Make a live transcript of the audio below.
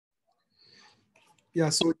Yeah,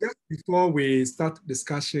 so just before we start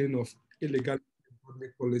discussion of illegality in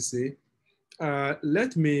public policy,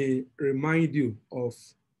 let me remind you of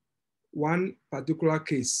one particular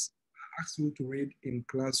case I asked you to read in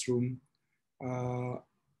classroom uh,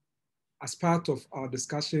 as part of our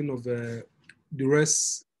discussion of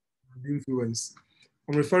duress and influence.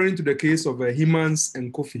 I'm referring to the case of Hemans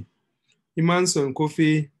and Kofi. Hemans and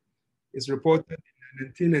Kofi is reported in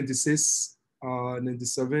 1996,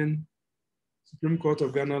 97 Supreme Court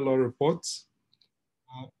of Ghana Law Report,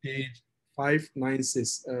 page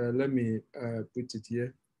 596. Let me put it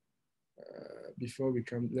here. Before we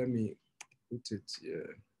come, let me put it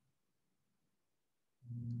here.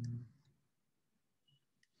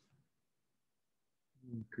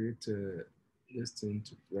 Create this thing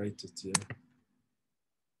to write it here.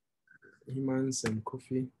 Hemans and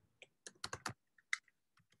Kofi.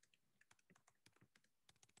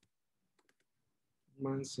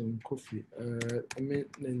 Hemans and Kofi. I mean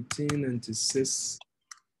 1996,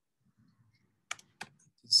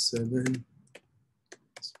 7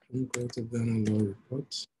 Supreme Court of Ghana Law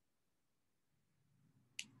Report.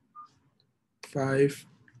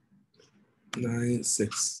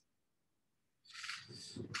 596.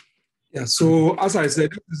 Yeah, so as I said,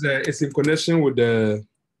 it's in connection with the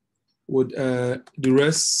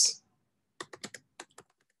duress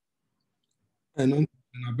and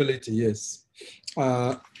untenability, yes.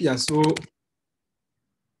 Yeah, so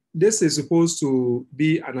this is supposed to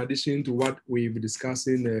be an addition to what we've been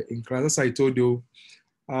discussing in class. As I told you,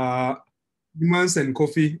 Hemans and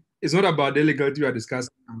Kofi, it's not about the illegality we are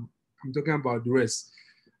discussing. I'm talking about duress.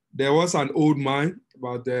 There was an old man,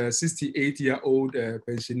 about a 68-year-old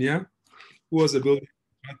pensioner, who was a building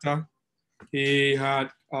contractor. He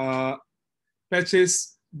had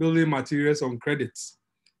purchased building materials on credit,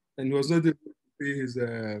 and he was not able to pay his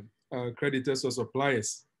creditors or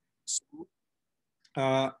suppliers. So,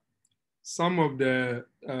 some of the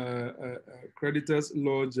creditors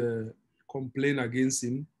lodged a complaint against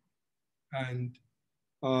him, and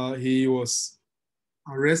he was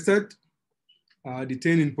arrested,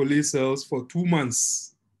 detained in police cells for 2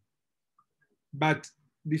 months. But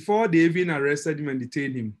before they even arrested him and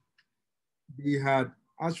detained him, they had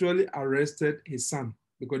actually arrested his son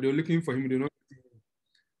because they were looking for him.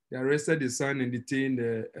 They arrested his son and detained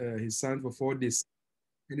his son for 4 days.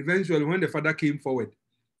 And eventually, when the father came forward,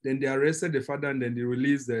 then they arrested the father and then they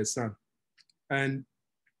released the son. And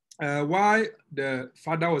while the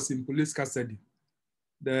father was in police custody,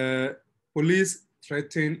 the police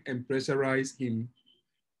threatened and pressurized him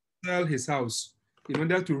to sell his house in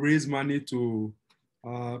order to raise money to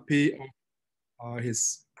pay off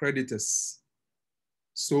his creditors.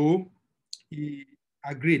 So he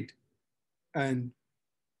agreed, and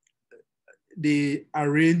they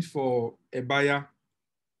arranged for a buyer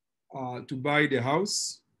to buy the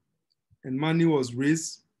house, and money was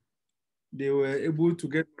raised. They were able to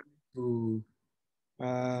get money to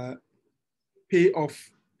pay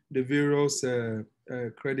off the various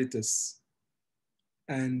creditors,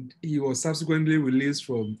 and he was subsequently released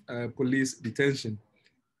from police detention,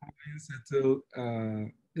 having settled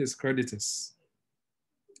his creditors.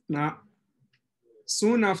 Now,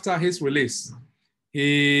 soon after his release,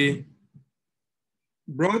 he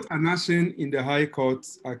brought an action in the High Court,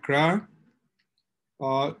 Accra,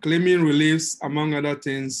 claiming reliefs, among other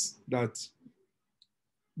things, that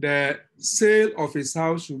the sale of his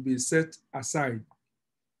house should be set aside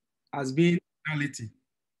as being illegality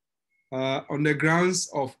on the grounds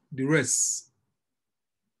of duress.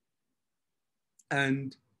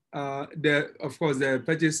 And of course, the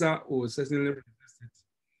purchaser was certainly resisted.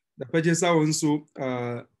 The purchaser also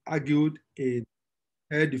argued in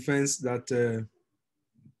her defense that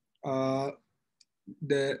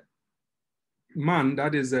the man,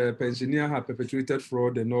 that is a pensioner, had perpetrated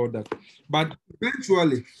fraud and all that. But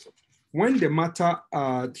eventually, when the matter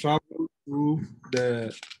traveled through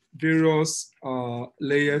the various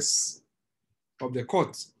layers of the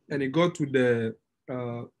court and it got to the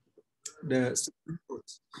Supreme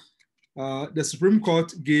Court, the Supreme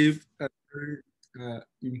Court gave a very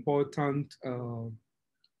important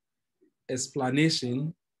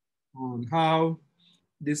explanation on how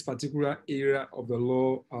this particular area of the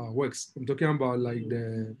law works. I'm talking about like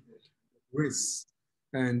the race.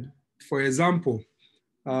 And for example,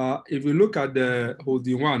 if you look at the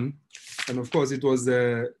holding one, and of course it was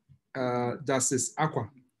the Justice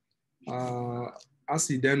Aqua, as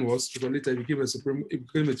he then was, because later he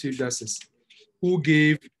became a Chief Justice, who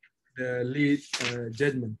gave the lead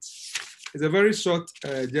judgment. It's a very short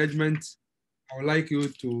judgment I would like you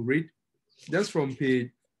to read, just from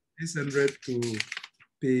page 600 to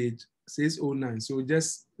page 609. So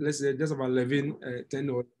just let's say just about 11, 10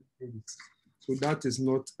 or 11 pages. So that is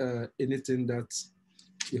not anything that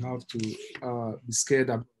you have to be scared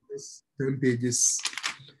about. This 10 pages.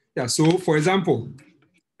 Yeah, so for example,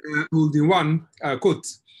 holding one, quote,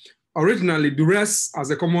 originally duress as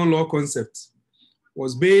a common law concept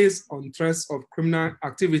was based on threats of criminal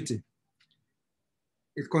activity.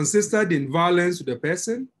 It consisted in violence to the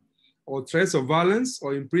person or threats of violence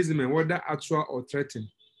or imprisonment, whether actual or threatened.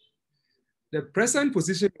 The present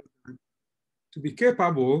position is to be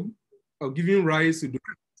capable of giving rise to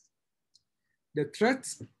duress. The threat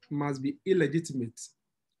must be illegitimate,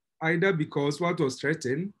 either because what was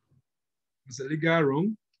threatened was a legal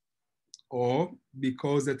wrong or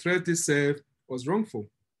because the threat itself was wrongful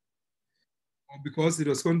or because it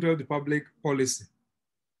was contrary to public policy.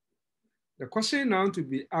 The question now to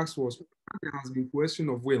be asked was, there has been question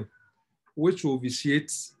of will, which will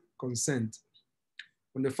vitiate consent.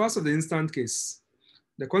 On the first of the instant case,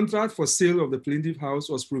 the contract for sale of the plaintiff house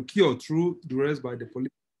was procured through duress by the police,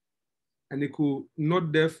 and it could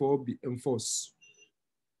not therefore be enforced.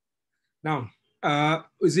 Now,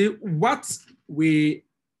 you see, what we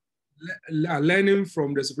are learning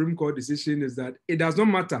from the Supreme Court decision is that it does not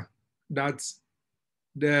matter that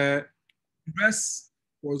the duress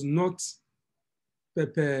was not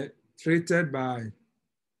perpetrated by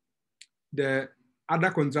the other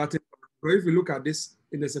contracting. But if you look at this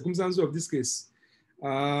in the circumstances of this case,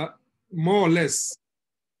 more or less,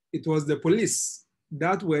 it was the police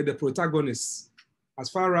that were the protagonists as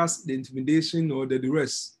far as the intimidation or the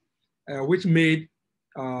duress, which made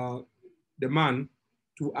the man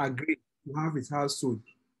to agree to have his house sold.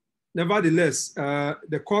 Nevertheless,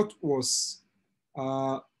 the court was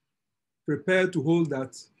prepared to hold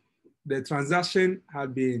that the transaction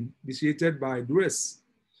had been vitiated by duress.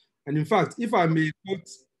 And in fact, if I may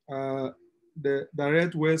quote the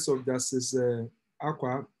direct words of Justice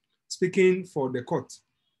Aqua speaking for the court,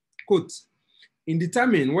 quote, in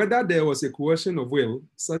determining whether there was a coercion of will,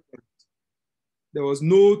 such that there was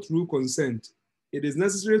no true consent, it is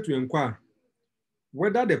necessary to inquire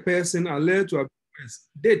whether the person alleged to have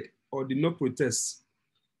did or did not protest,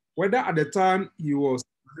 whether at the time he was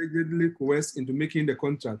allegedly coerced into making the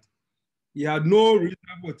contract, he had no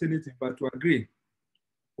reasonable alternative but to agree,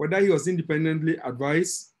 whether he was independently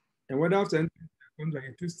advised, and whether after entering the contract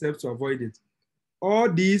he took steps to avoid it. All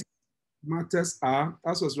these matters are,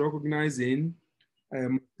 as was recognized in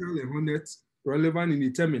Martel and Hornet, relevant in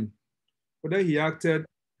determining whether he acted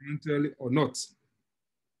voluntarily or not.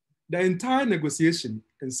 The entire negotiation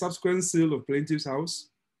and subsequent sale of plaintiff's house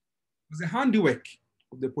was a handiwork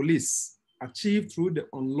of the police achieved through the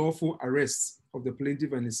unlawful arrest of the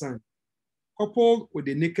plaintiff and his son, coupled with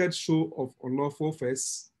the naked show of unlawful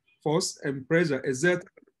force and pressure exerted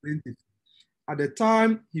on the plaintiff at the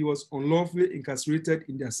time he was unlawfully incarcerated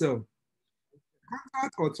in their cell.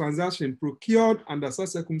 Contract or transaction procured under such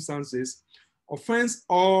circumstances offends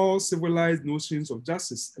all civilized notions of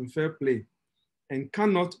justice and fair play and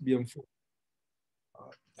cannot be enforced.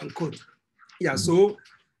 Unquote. Yeah, so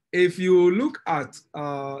if you look at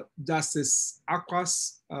Justice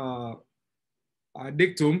Aqua's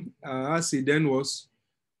dictum, as he then was,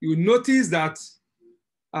 you notice that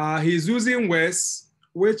he's using words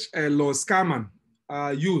which Lord Scarman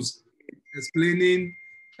used explaining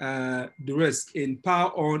the rest in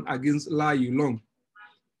Power On against La Yulong.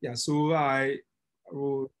 Yeah, so I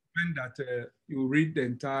will recommend that you read the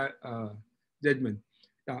entire judgment.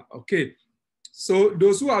 Yeah, okay. So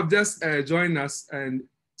those who have just joined us, and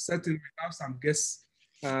certainly we have some guests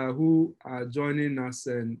who are joining us,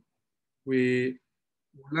 and we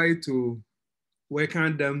would like to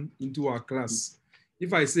welcome them into our class.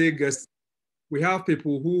 If I say guests, we have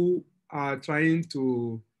people who are trying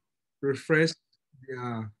to refresh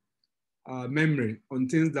their memory on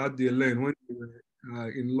things that they learned when they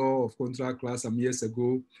were in law of contract class some years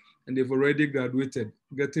ago, and they've already graduated,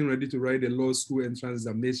 getting ready to write the law school entrance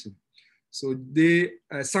examination. So they,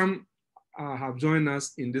 some have joined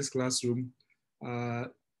us in this classroom. For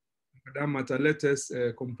that matter, let us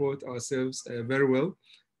comport ourselves very well.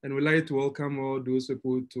 And we'd like to welcome all those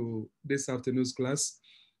people to this afternoon's class.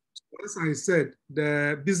 So as I said,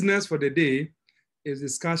 the business for the day is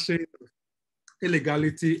discussion of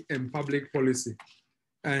illegality and public policy.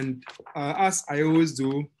 And as I always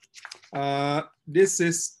do, this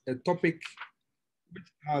is a topic which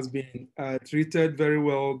has been treated very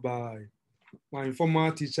well by my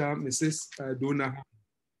former teacher, Mrs. Dona,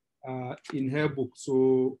 in her book.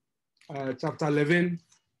 So chapter 11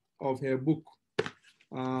 of her book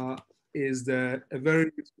is a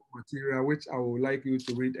very useful material which I would like you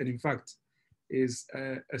to read. And in fact, is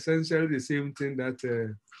essentially the same thing that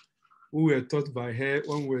who were taught by her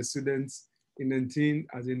when we were students in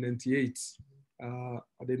 1998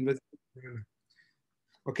 at the University of Ghana.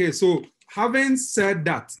 Okay, so having said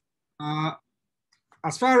that,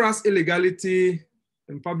 as far as illegality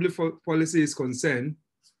and public policy is concerned,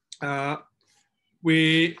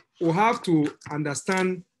 we will have to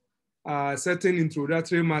understand certain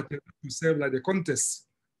introductory matter to serve like the context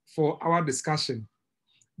for our discussion.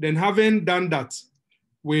 Then having done that,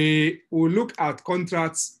 we will look at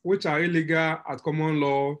contracts which are illegal at common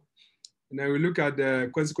law, and then we look at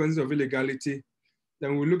the consequences of illegality.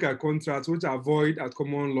 Then we look at contracts which are void at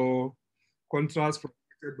common law, contracts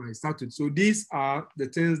protected by statute. So these are the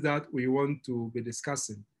things that we want to be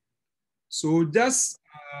discussing. So just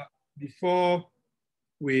before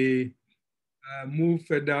we move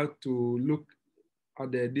further to look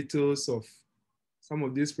at the details of some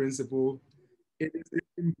of these principles, it is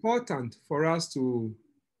important for us to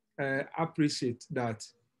appreciate that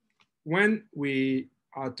when we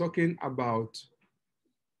are talking about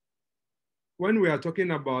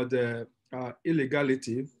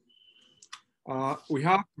illegality, we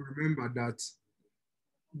have to remember that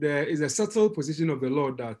there is a settled position of the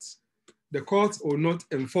law that the court will not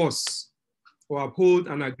enforce or uphold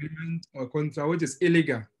an agreement or contract which is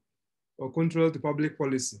illegal or contrary to public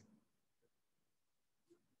policy.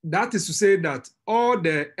 That is to say that all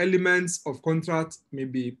the elements of contract may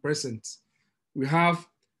be present. We have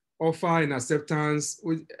offer and acceptance,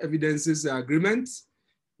 which evidences the agreement,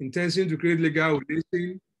 intention to create legal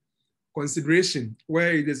relation, consideration,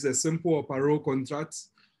 where it is a simple or parole contract.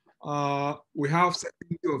 We have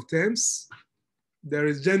certainty of terms. There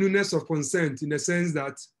is genuineness of consent in the sense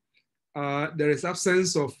that there is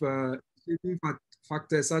absence of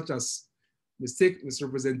factors such as mistake,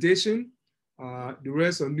 misrepresentation,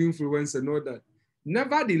 duress, undue influence, and all that.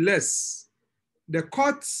 Nevertheless, the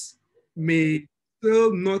courts may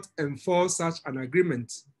still not enforce such an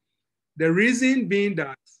agreement. The reason being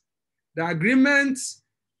that the agreement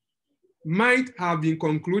might have been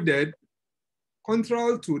concluded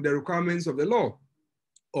contrary to the requirements of the law,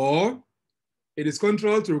 or it is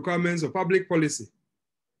contrary to requirements of public policy.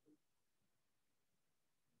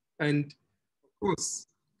 And of course,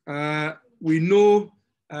 we know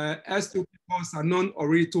as to cause a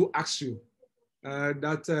non-orito action,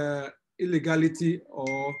 that illegality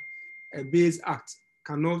or a base act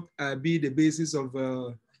cannot be the basis of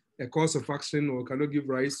a cause of action or cannot give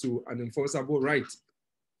rise to an enforceable right.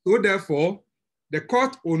 So therefore, the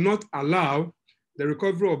court will not allow the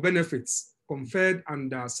recovery of benefits conferred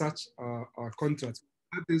under such a contract.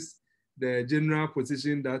 That is the general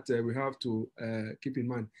position that we have to keep in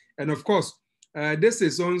mind. And of course, this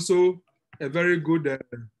is also a very good,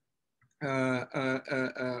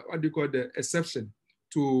 what do you call the exception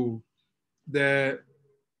to the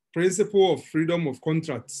principle of freedom of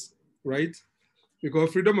contracts, right?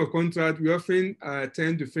 Because freedom of contract, we often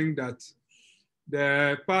tend to think that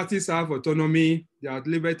the parties have autonomy, they are at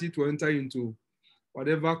liberty to enter into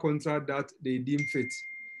whatever contract that they deem fit.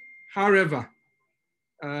 However,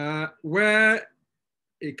 where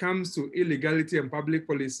it comes to illegality and public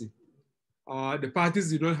policy, the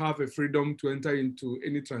parties do not have a freedom to enter into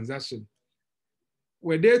any transaction.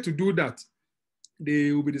 Were they to do that,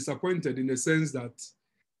 they will be disappointed in the sense that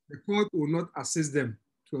the court will not assist them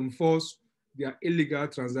to enforce their illegal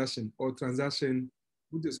transaction or transaction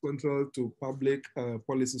which is contrary to public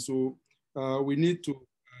policy. So we need to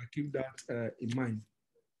keep that in mind.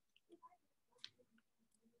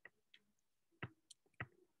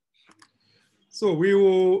 So we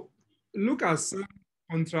will look at some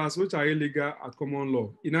contracts which are illegal at common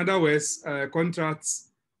law. In other words, contracts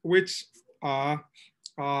which are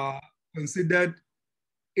considered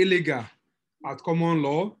illegal at common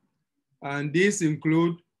law, and these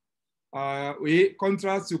include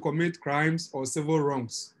contracts to commit crimes or civil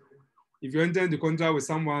wrongs. If you enter into contract with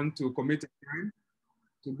someone to commit a crime,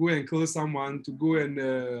 to go and kill someone, to go and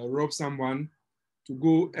rob someone, to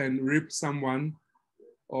go and rape someone,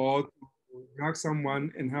 or to drag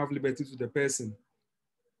someone and have liberty to the person,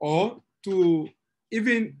 or to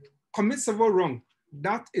even commit civil wrong,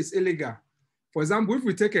 that is illegal. For example, if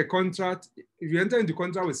we take a contract, if you enter into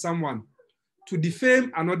contract with someone to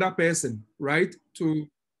defame another person, right, to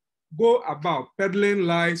go about peddling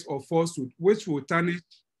lies or falsehood, which will tarnish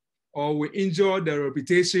or will injure the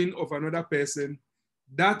reputation of another person,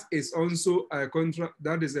 that is also a contract,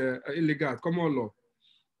 that is illegal common law.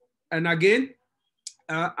 And again,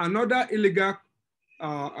 another illegal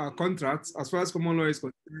contract, as far as common law is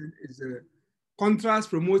concerned, is contracts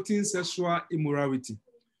promoting sexual immorality.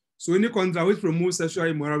 So any contract which promotes sexual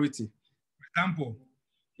immorality, for example,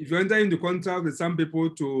 if you enter into contract with some people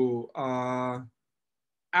to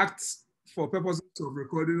acts for purposes of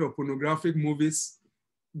recording of pornographic movies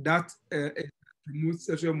that promote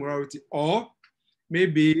sexual morality, or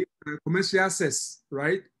maybe commercial sex,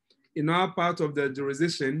 right? In our part of the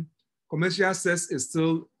jurisdiction, commercial sex is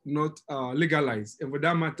still not legalized. And for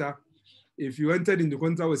that matter, if you entered into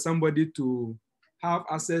contract with somebody to have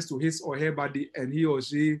access to his or her body and he or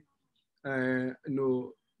she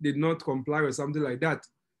did not comply with something like that,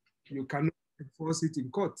 you cannot enforce it in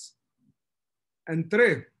court. And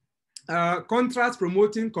three, contracts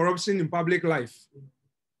promoting corruption in public life.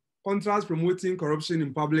 Contracts promoting corruption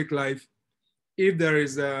in public life. If there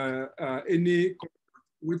is any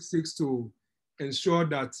which seeks to ensure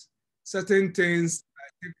that certain things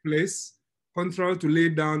take place contrary to lay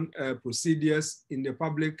down procedures in the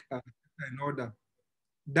public and order,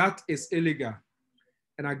 that is illegal.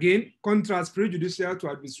 And again, contracts prejudicial to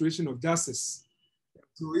administration of justice.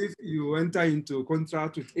 So if you enter into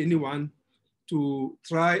contract with anyone to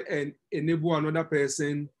try and enable another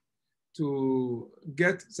person to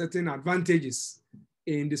get certain advantages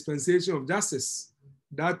in dispensation of justice,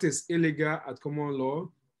 that is illegal at common law.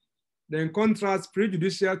 Then contracts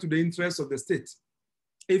prejudicial to the interests of the state.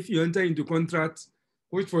 If you enter into contract,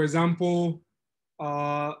 which for example,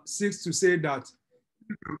 seeks to say that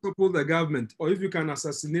you can topple the government, or if you can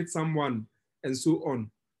assassinate someone and so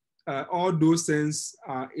on, all those things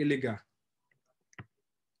are illegal.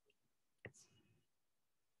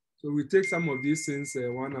 So we take some of these things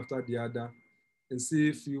one after the other and see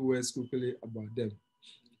a few words quickly about them.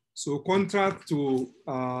 So contract to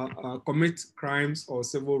commit crimes or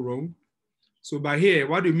civil wrong. So by here,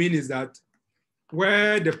 what we mean is that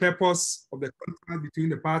where the purpose of the contract between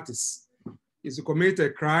the parties is to commit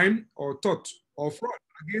a crime or tort or fraud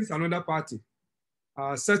against another party,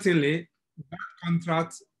 certainly that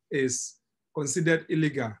contract is considered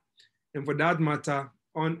illegal and for that matter,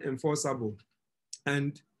 unenforceable.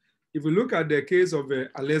 And if we look at the case of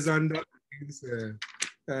Alexander against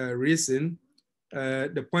Racing,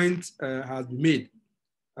 the point has been made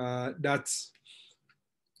that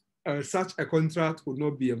such a contract would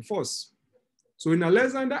not be enforced. So in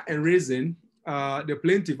Alexander and Racing, the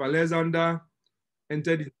plaintiff Alexander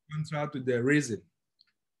entered into contract with the Racing,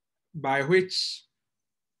 by which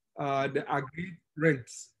the agreed rent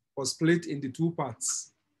was split into two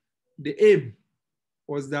parts. The aim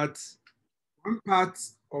was that one part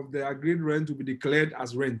of the agreed rent will be declared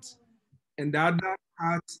as rent, and the other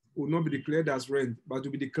part will not be declared as rent, but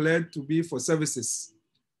will be declared to be for services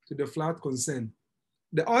to the flat concern.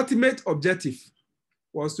 The ultimate objective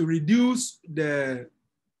was to reduce the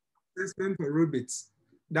assessment for rebates.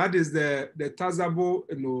 That is the taxable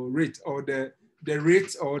rate, or the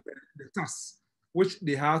rate or the tax which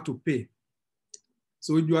they have to pay.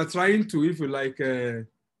 So you are trying to, if you like,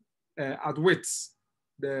 outwit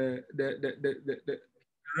the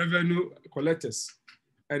revenue collectors.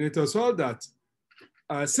 And it was all that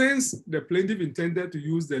since the plaintiff intended to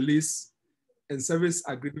use the lease and service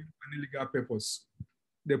agreement for an illegal purpose,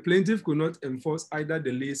 the plaintiff could not enforce either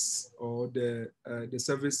the lease or the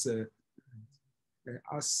service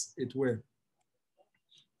as it were.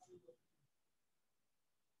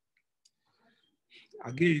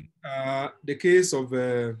 Again, the case of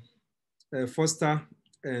Foster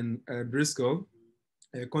and Driscoll,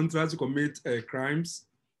 contract to commit crimes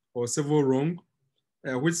or civil wrong,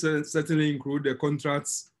 which certainly include the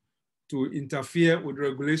contracts to interfere with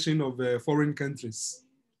regulation of foreign countries.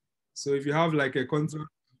 So if you have like a contract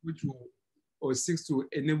which will or seeks to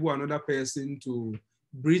enable another person to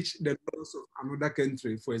breach the laws of another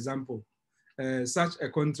country, for example, such a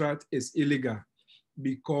contract is illegal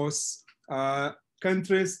because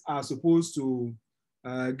countries are supposed to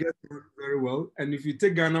get on very well. And if you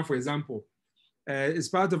take Ghana, for example, it's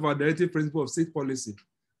part of our directive principle of state policy,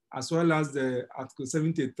 as well as the Article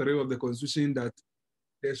 73 of the Constitution, that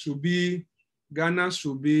there should be, Ghana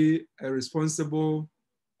should be a responsible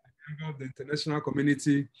member of the international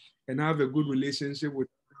community and have a good relationship with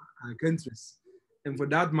countries. And for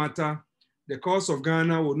that matter, the courts of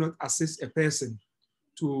Ghana will not assist a person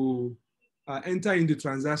to enter into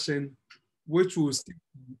transaction which will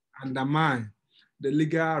undermine the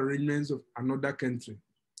legal arrangements of another country.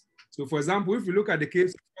 So for example, if you look at the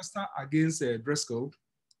case of Foster against Driscoll,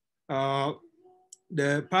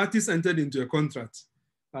 the parties entered into a contract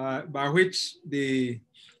by which they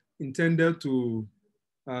intended to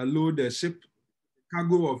load a ship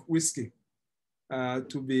cargo of whiskey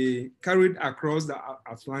to be carried across the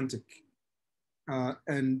Atlantic.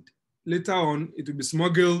 And later on, it will be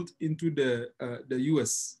smuggled into the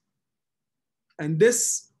US. And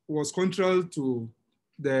this was contrary to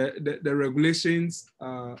the regulations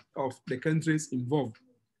of the countries involved.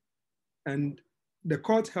 And the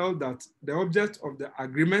court held that the object of the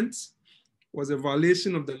agreement was a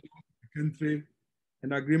violation of the law of the country,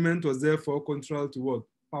 and agreement was therefore contrary to what?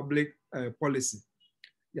 Public policy.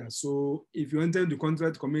 Yeah, so if you enter into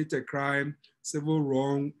contract to commit a crime, civil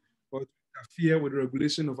wrong, or interfere with the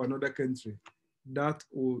regulation of another country, that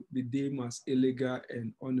will be deemed as illegal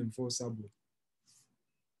and unenforceable.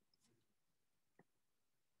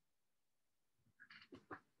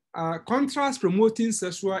 Contrast promoting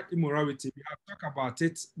sexual immorality, we have talked about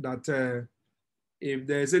it, that if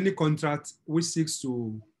there's any contract which seeks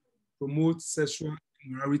to promote sexual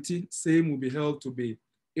immorality, same will be held to be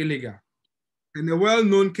illegal. And a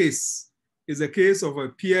well-known case is the case of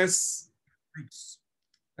Pierce Brooks.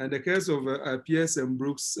 And the case of Pierce and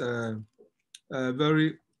Brooks,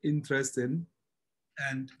 very interesting.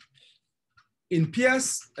 And in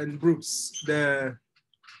Pierce and Brooks, the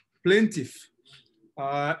plaintiff,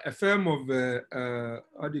 a firm of,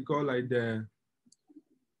 what do you call, like the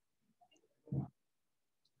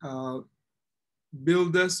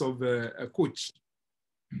builders of a coach,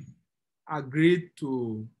 agreed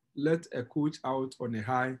to let a coach out on a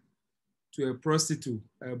high to a prostitute,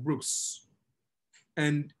 Brooks.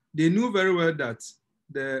 And they knew very well that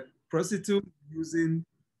the prostitute using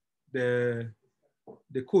the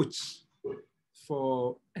coach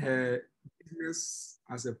for her business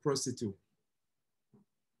as a prostitute.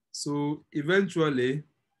 So eventually,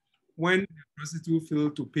 when the prostitute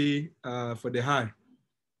failed to pay for the hire,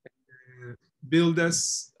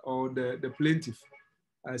 builders or the plaintiff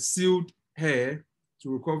sued her to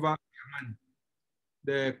recover their money.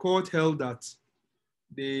 The court held that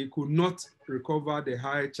they could not recover the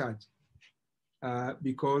higher charge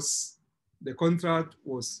because the contract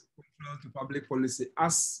was contrary to public policy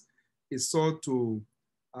as it sought to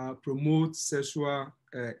promote sexual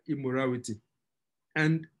immorality.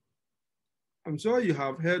 And I'm sure you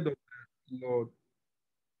have heard of Lord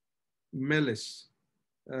Mellish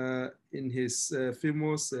in his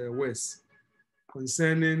famous words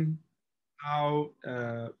concerning how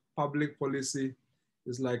public policy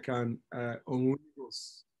is like an unruly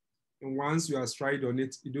rose. And once you are stride on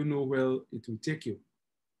it, you don't know where it will take you.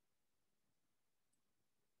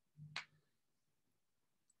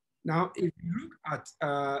 Now, if you look at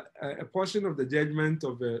a portion of the judgment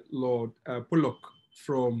of Lord Pollock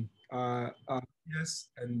from Pierce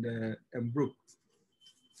and Brooke,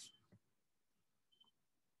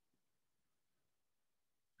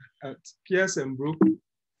 Pierce and Brooke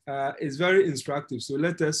is very instructive. So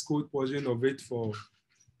let us quote portion of it for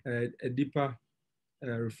a deeper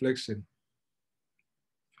reflection.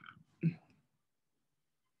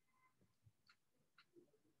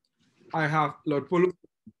 Lord Pollock,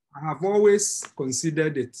 I have always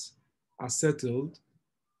considered it as settled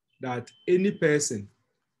that any person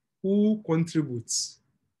who contributes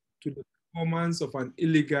to the performance of an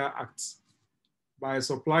illegal act by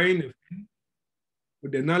supplying a thing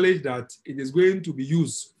with the knowledge that it is going to be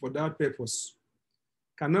used for that purpose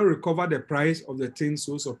cannot recover the price of the thing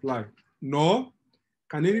so supplied, nor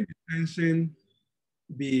can any distinction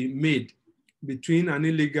be made between an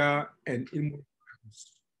illegal and immoral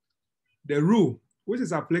purpose. The rule which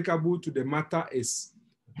is applicable to the matter is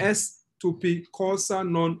est tupi causa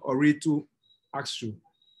non oritu actio.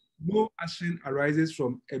 No action arises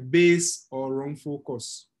from a base or wrongful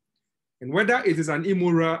cause. And whether it is an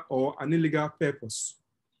immoral or an illegal purpose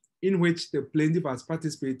in which the plaintiff has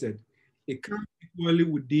participated, it comes equally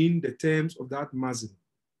within the terms of that maxim.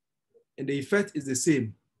 And the effect is the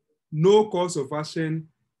same. No cause of action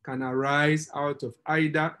can arise out of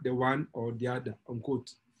either the one or the other,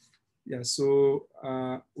 unquote. Yeah, so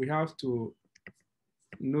we have to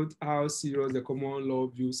note how serious the common law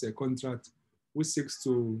views a contract which seeks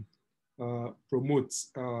to promote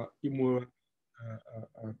immoral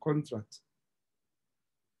contract.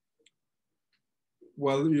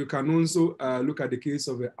 Well, you can also look at the case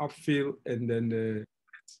of the Upfield and then the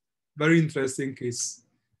very interesting case.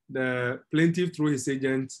 The plaintiff, through his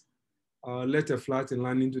agent, let a flat in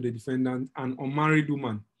landing to the defendant, an unmarried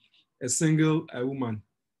woman, a single woman.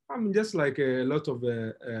 I mean, just like a lot of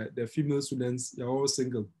the female students, they're all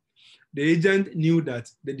single. The agent knew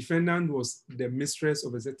that the defendant was the mistress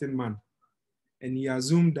of a certain man, and he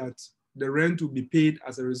assumed that the rent would be paid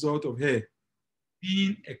as a result of her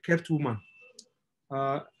being a kept woman.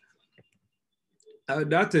 That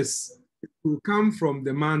is, it will come from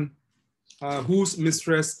the man whose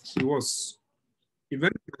mistress she was.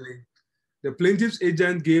 Eventually, the plaintiff's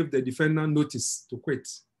agent gave the defendant notice to quit.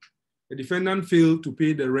 The defendant failed to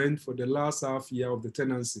pay the rent for the last half year of the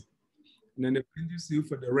tenancy. And then the plaintiff sued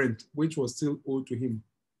for the rent, which was still owed to him.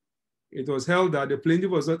 It was held that the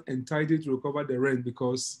plaintiff was not entitled to recover the rent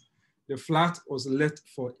because the flat was left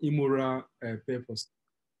for immoral purpose.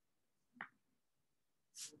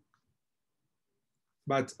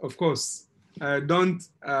 But of course, don't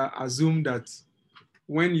assume that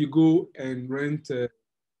when you go and rent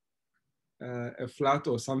a flat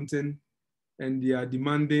or something and they are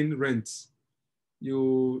demanding rent,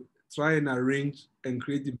 you try and arrange and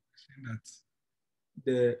create the impression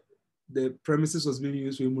that the premises was being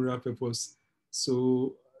used for immoral purpose.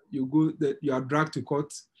 So you are dragged to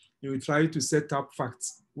court, you will try to set up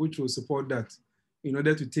facts which will support that in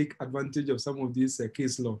order to take advantage of some of these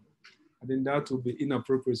case law. I think that will be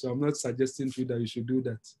inappropriate. So I'm not suggesting to you that you should do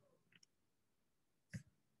that.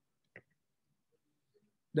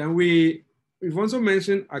 Then we've also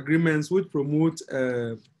mentioned agreements which promote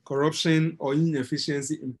corruption or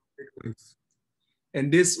inefficiency in public life.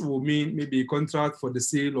 And this will mean maybe a contract for the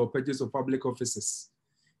sale or purchase of public offices.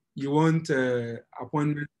 You want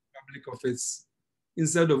appointment in public office,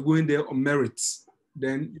 instead of going there on merit,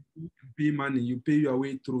 then you pay money, you pay your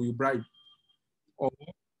way through, you bribe. Or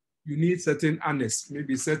you need certain honors,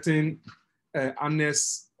 maybe certain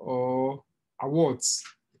honors or awards,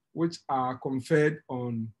 which are conferred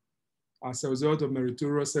on as a result of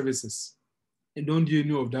meritorious services. And don't you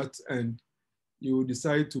know of that, and you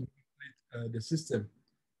decide to manipulate the system.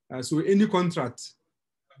 So any contract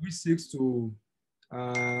which seeks to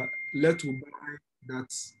let you buy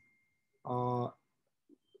that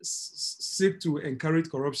seek to encourage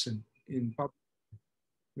corruption in public,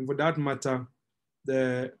 and for that matter,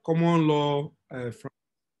 the common law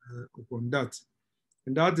upon that.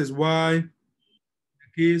 And that is why the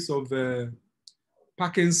case of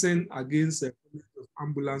Parkinson against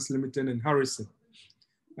Ambulance Limited and Harrison.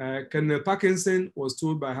 Colonel Parkinson was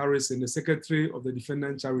told by Harrison, the secretary of the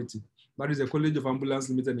defendant charity, that is the College of Ambulance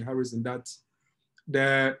Limited and Harrison, that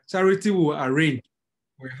the charity will arrange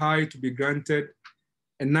for a high to be granted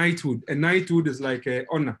a knighthood. A knighthood is like an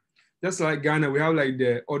honor. Just like Ghana, we have like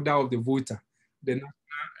the order of the voter, the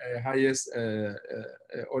national highest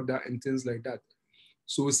order and things like that.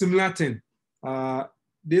 So similar thing.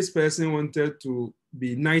 This person wanted to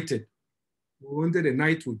be knighted. He wanted a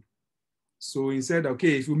knighthood. So he said,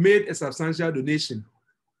 okay, if you made a substantial donation,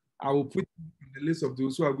 I will put you on the list of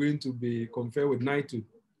those who are going to be conferred with knighthood.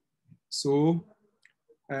 So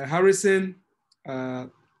Harrison had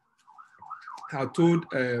told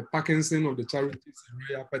Parkinson of the charity's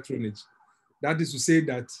royal patronage. That is to say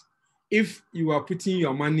that if you are putting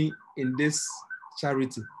your money in this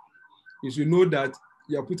charity, you should know that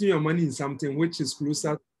you are putting your money in something which is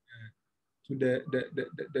closer to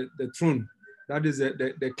the throne. That is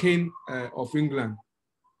the King of England.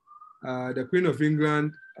 The Queen of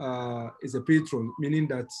England is a patron, meaning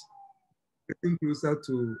that getting closer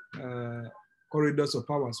to corridors of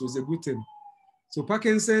power. So it's a good thing. So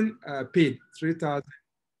Parkinson paid 3,000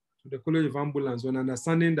 to the College of Ambulance on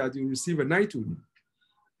understanding that you receive a knighthood.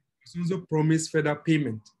 He also promised further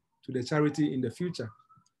payment to the charity in the future.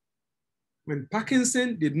 When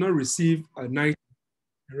Parkinson did not receive a knighthood,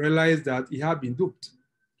 he realized that he had been duped.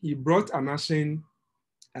 He brought an action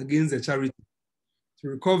against the charity to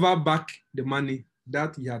recover back the money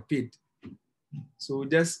that he had paid. So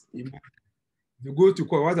just imagine, if you go to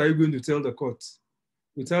court, what are you going to tell the court?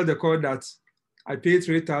 You tell the court that I paid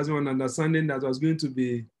 3,000 on understanding that I was going to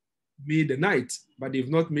be made the knight, but they've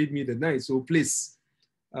not made me the knight. So please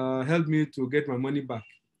help me to get my money back.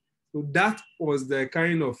 So that was the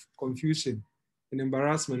kind of confusion and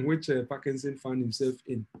embarrassment which Parkinson found himself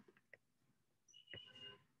in.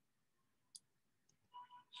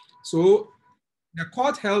 So the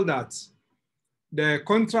court held that the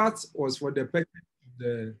contract was for the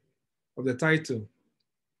purchase of the title.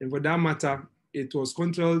 And for that matter, it was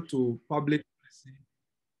contrary to public policy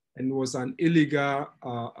and was an illegal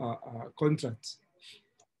contract.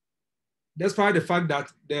 Despite the fact that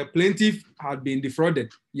the plaintiff had been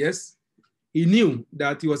defrauded, yes, he knew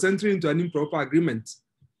that he was entering into an improper agreement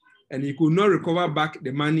and he could not recover back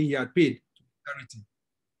the money he had paid to the charity,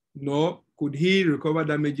 nor could he recover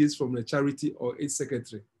damages from the charity or its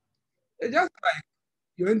secretary. It's just like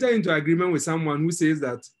you enter into agreement with someone who says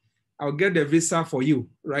that I'll get the visa for you,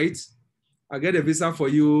 right? I'll get a visa for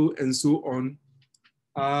you and so on.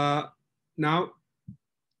 Now,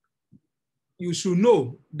 you should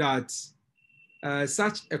know that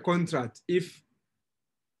such a contract, if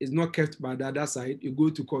it's not kept by the other side, you go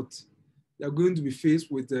to court. You're going to be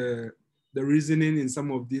faced with the reasoning in some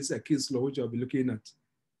of these case law, which you'll be looking at,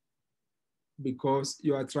 because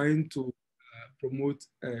you are trying to promote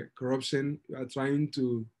corruption. You are trying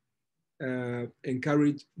to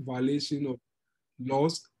encourage violation of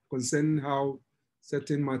laws concerning how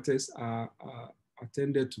certain matters are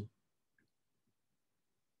attended to.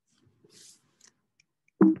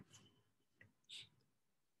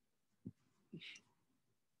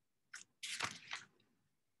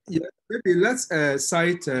 Yeah, maybe let's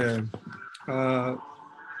cite the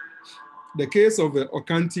case of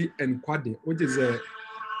Okanti and Kwade, which is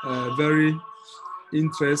very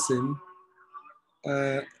interesting.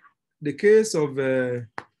 The case of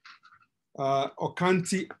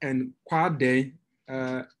Okanti and Kwade,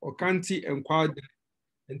 Okanti and Kwade,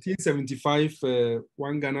 1975,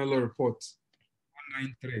 One Ghana Law Report,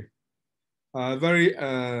 193. Very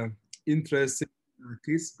interesting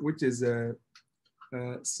case, which is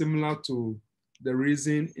similar to the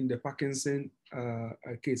reason in the Parkinson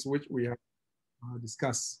case, which we have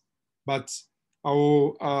discussed. But I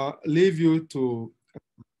will leave you to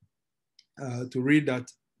read that,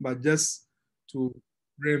 but just to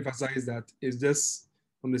re-emphasize that it's just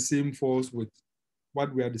on the same force with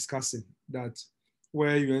what we are discussing, that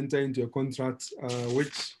where you enter into a contract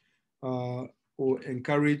which will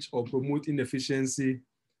encourage or promote inefficiency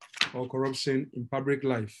or corruption in public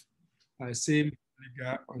life, same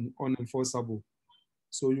legal and unenforceable.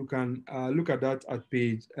 So you can look at that at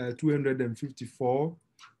page 254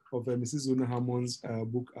 of Mrs. Zona Hammond's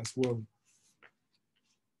book as well.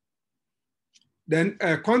 Then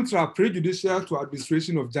contra prejudicial to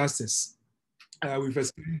administration of justice. We've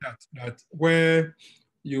explained that where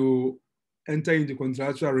you enter into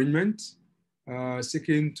contractual arrangement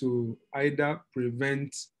seeking to either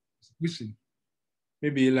prevent prosecution,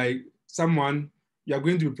 maybe like someone, you are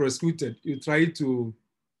going to be prosecuted, you try to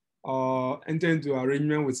enter into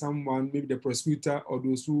arrangement with someone, maybe the prosecutor or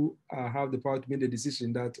those who have the power to make the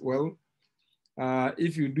decision that, well,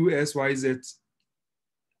 if you do X, Y, Z,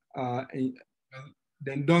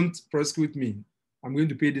 then don't prosecute me. I'm going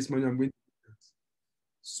to pay this money, I'm going to pay that.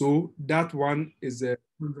 So that one is a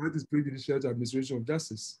prejudicial to administration of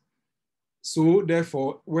justice. So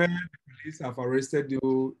therefore, when the police have arrested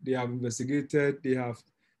you, they have investigated, they have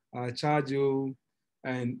charged you,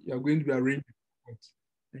 and you're going to be arraigned in court,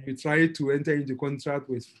 and you try to enter into contract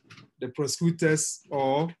with the prosecutors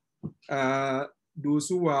or those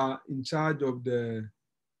who are in charge of the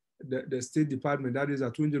State Department, that is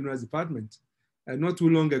Attorney General's Department. And not too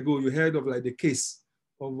long ago, you heard of like the case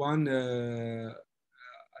of one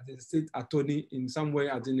state attorney in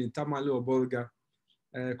somewhere, I think in Tamale or Bolga,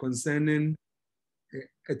 concerning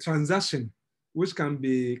a transaction which can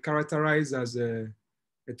be characterized as a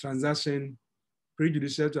transaction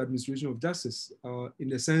prejudicial to administration of justice, in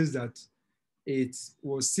the sense that it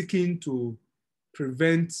was seeking to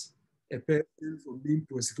prevent a person from being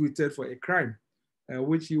prosecuted for a crime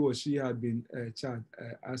which he or she had been charged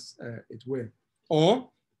as it were. Or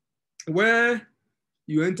where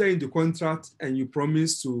you enter into contract and you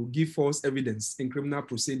promise to give false evidence in criminal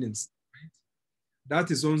proceedings, right?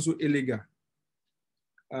 That is also illegal.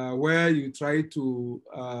 Where you try to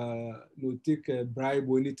take a bribe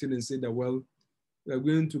or anything and say that, well, we are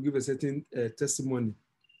going to give a certain testimony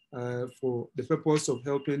for the purpose of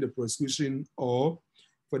helping the prosecution or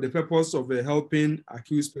for the purpose of helping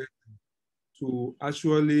accused person to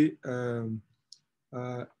actually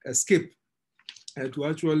escape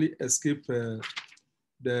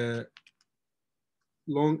the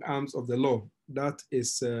long arms of the law. That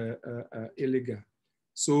is illegal.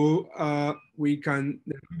 So we can,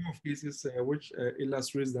 the number of cases which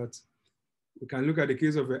illustrates that, we can look at the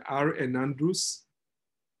case of R. and Andrews.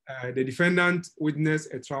 The defendant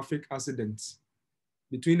witnessed a traffic accident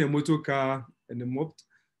between a motor car and a moped,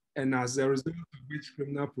 and as a result of which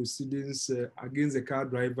criminal proceedings against the car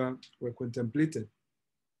driver were contemplated.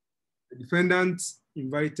 The defendant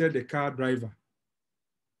invited the car driver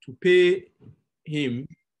to pay him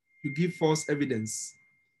to give false evidence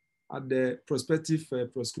at the prospective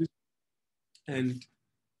prosecution. And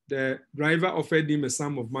the driver offered him a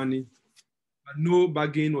sum of money, but no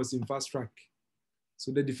bargain was in fast track.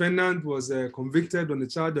 So the defendant was convicted on the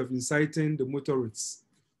charge of inciting the motorists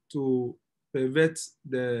to pervert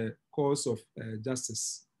the course of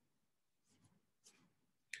justice.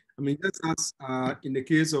 I mean, just as in the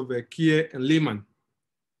case of Kier and Lehman,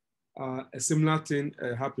 a similar thing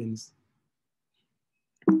happens.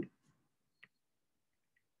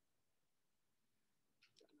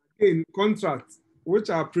 In contracts which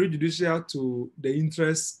are prejudicial to the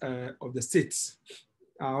interests of the states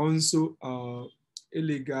are also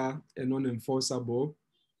illegal and unenforceable.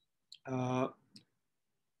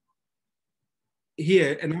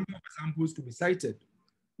 Here, a number of examples to be cited.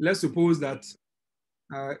 Let's suppose that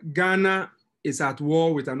Ghana is at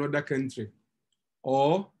war with another country,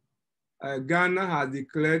 or Ghana has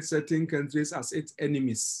declared certain countries as its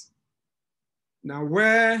enemies. Now,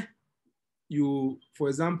 where you, for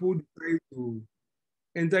example, decide to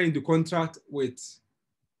enter into contract with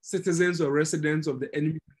citizens or residents of the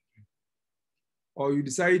enemy country, or you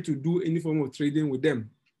decide to do any form of trading with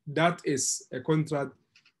them, that is a contract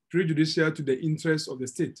prejudicial to the interest of the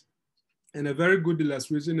state. And a very good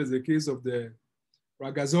illustration is the case of the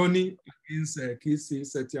Ragazzoni against KC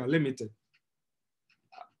Setia Limited.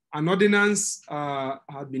 An ordinance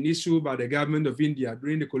had been issued by the government of India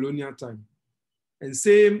during the colonial time, and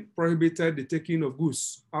same prohibited the taking of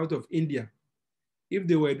goods out of India if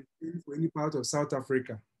they were destined for any part of South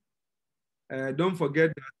Africa. Don't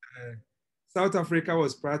forget that South Africa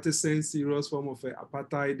was practicing serious form of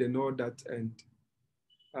apartheid and all that, and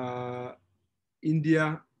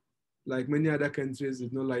India, like many other countries,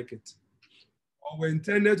 did not like it. Or were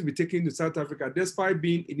intended to be taken to South Africa, despite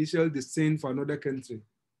being initially destined for another country.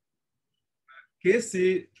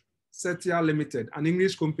 KC Setia Limited, an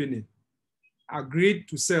English company, agreed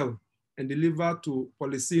to sell and deliver to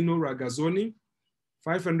Policino Ragazzoni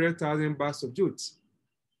 500,000 bags of jute.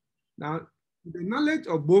 Now, the knowledge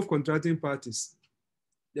of both contracting parties,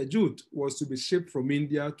 the jute was to be shipped from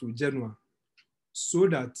India to Genoa so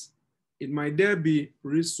that it might there be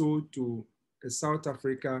resold to a South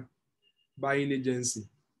Africa buying agency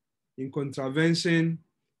in contravention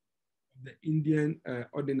of the Indian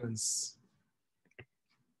ordinance.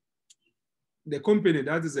 The company,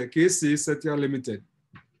 that is a KC Setia Limited,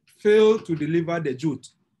 failed to deliver the jute,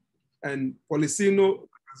 and Policino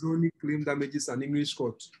Ragazzoni claimed damages an English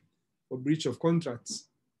court for breach of contracts.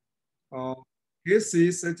 KC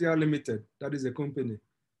Setia Limited, that is a company,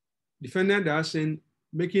 defended the action,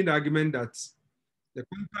 making the argument that the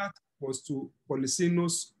contract was to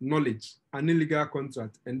Policino's knowledge an illegal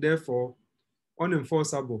contract and therefore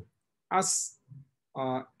unenforceable as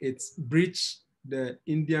it breached the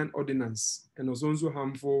Indian ordinance and was also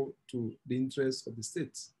harmful to the interests of the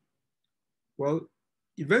state. Well,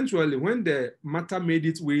 eventually, when the matter made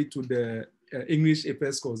its way to the English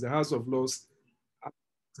Apex Courts, the House of Lords,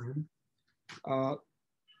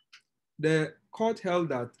 the court held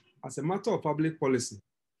that as a matter of public policy,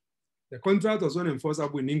 the contract was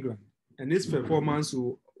unenforceable in England, and its performance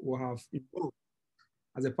will have improved,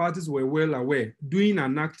 as the parties were well aware, doing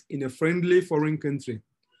an act in a friendly foreign country,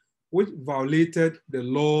 which violated the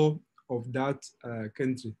law of that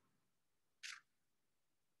country.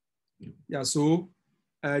 Yeah, so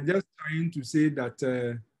just trying to say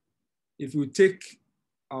that if you take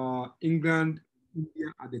England,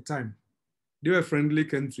 India at the time, they were a friendly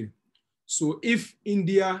country. So if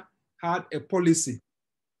India had a policy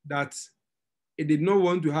that it did not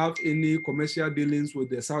want to have any commercial dealings with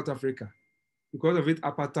the South Africa because of its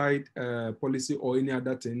apartheid policy or any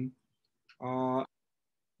other thing,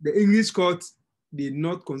 the English court did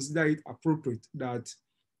not consider it appropriate that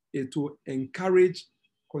it will encourage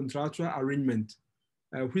contractual arrangement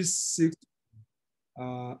which seeks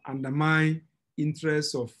to undermine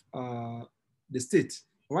interests of the state.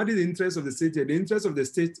 What is the interest of the state here? The interest of the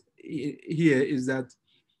state here is that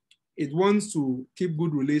it wants to keep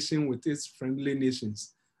good relations with its friendly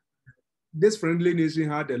nations. This friendly nation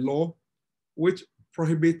had a law which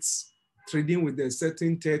prohibits trading with a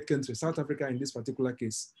certain third country, South Africa in this particular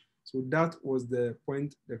case. So that was the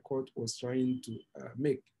point the court was trying to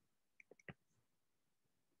make.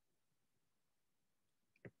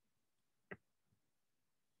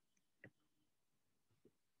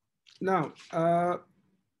 Now,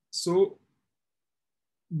 so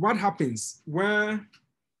what happens where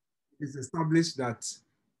it's established that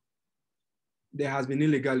there has been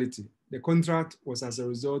illegality? The contract was as a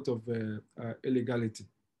result of illegality.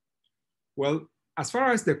 Well, as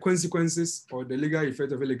far as the consequences or the legal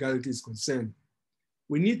effect of illegality is concerned,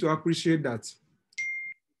 we need to appreciate that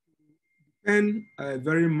depend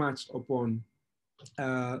very much upon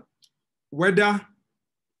whether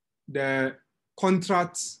the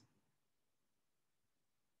contract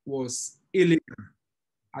was illegal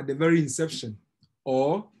at the very inception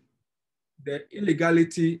or the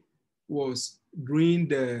illegality was during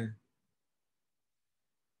the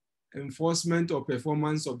enforcement or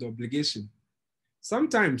performance of the obligation.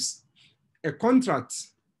 Sometimes a contract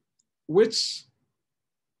which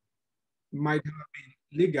might have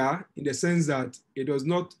been legal in the sense that it was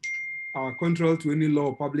not contrary to any law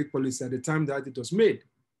or public policy at the time that it was made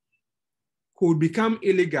could become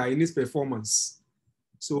illegal in its performance.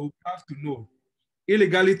 So we have to know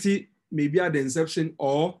illegality may be at the inception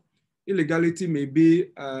or illegality may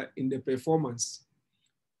be in the performance.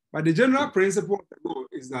 But the general principle of the law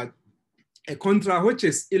is that a contract which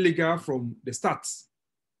is illegal from the start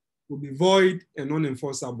will be void and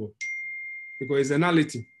unenforceable because it's a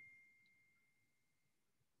nullity.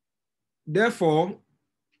 Therefore,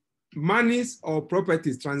 monies or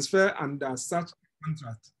properties transferred under such a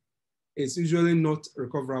contract is usually not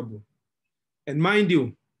recoverable. And mind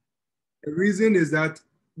you, the reason is that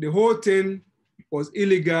the whole thing was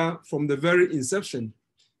illegal from the very inception.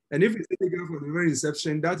 And if it's illegal from the very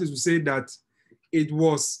inception, that is to say that it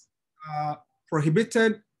was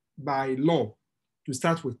prohibited by law to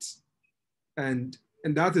start with. And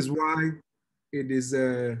that is why it is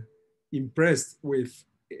impressed with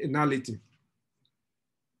illegality.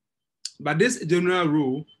 But this general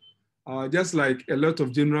rule, just like a lot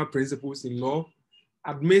of general principles in law,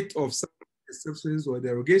 admit of some exceptions or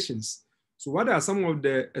derogations. So what are some of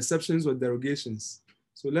the exceptions or derogations?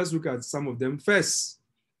 So let's look at some of them. First,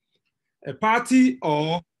 a party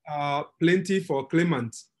or plaintiff or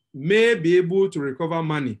claimant may be able to recover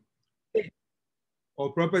money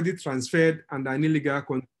or property transferred under an illegal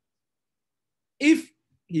contract if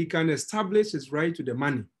he can establish his right to the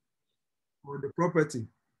money or the property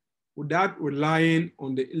without relying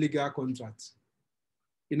on the illegal contract.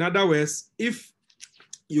 In other words, if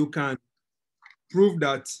you can prove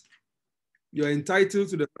that you're entitled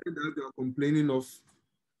to the money that you're complaining of,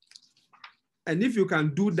 and if you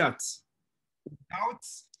can do that without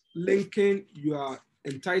linking your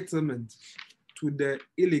entitlement to the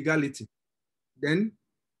illegality, then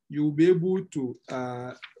you'll be able to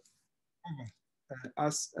cover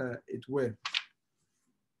as it were.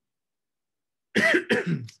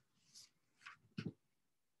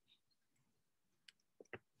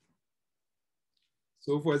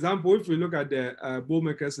 So for example, if we look at the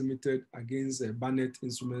Bowmakers Limited against Barnett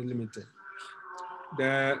Instrument Limited,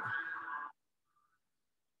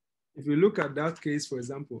 if you look at that case, for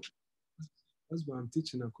example, that's what I'm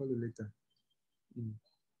teaching, I'll call it later.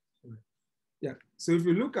 Yeah, so if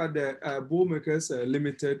you look at the Bowmakers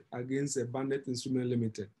Limited against Barnett Instrument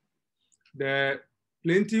Limited, the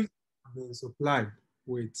plaintiff have been supplied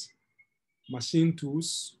with machine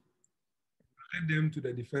tools, led them to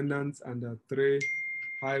the defendants under 3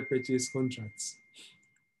 hire purchase contracts.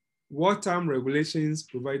 Wartime regulations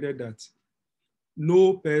provided that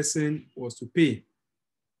no person was to pay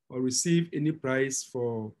or receive any price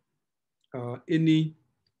for any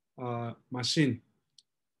machine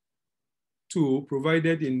tool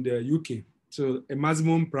provided in the UK. So a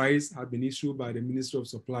maximum price had been issued by the Ministry of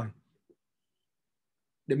Supply.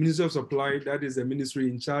 The Ministry of Supply, that is the ministry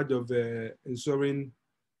in charge of ensuring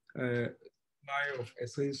supply of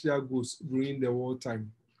essential goods during the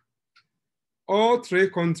wartime. All 3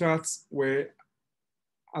 contracts were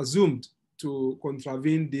assumed to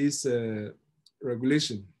contravene this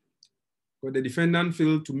regulation, but the defendant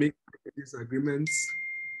failed to make these agreements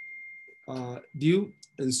due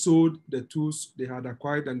and sold the tools they had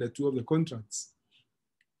acquired under 2 of the contracts.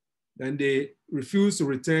 Then they refused to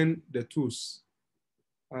return the tools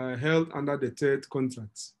held under the 3rd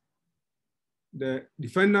contract. The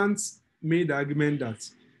defendants made the argument that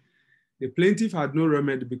the plaintiff had no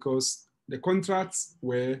remedy because the contracts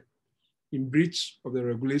were in breach of the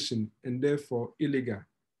regulation and therefore illegal.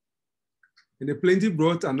 And the plaintiff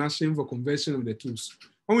brought an action for conversion of the tools.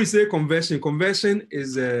 When we say conversion, conversion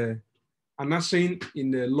is an action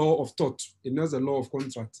in the law of tort. It's not the law of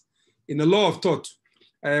contract. In the law of tort,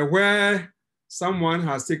 where someone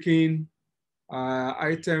has taken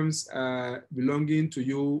items belonging to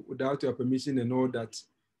you without your permission and all that,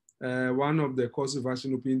 one of the causes of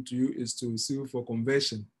action open to you is to sue for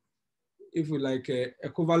conversion. If we like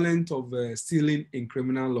equivalent of stealing in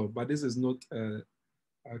criminal law, but this is not a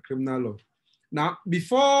criminal law. Now,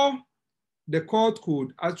 before the court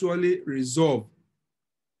could actually resolve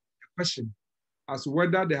the question as to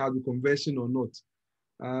whether there has been conversion or not,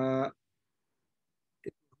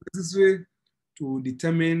 it's necessary to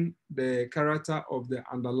determine the character of the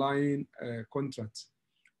underlying contract.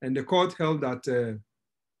 And the court held that the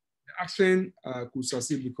action could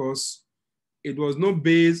succeed because it was not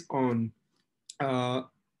based on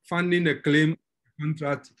funding a claim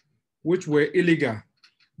contract which were illegal,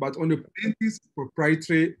 but on the plaintiff's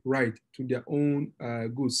proprietary right to their own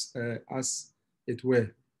goods, as it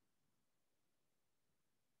were.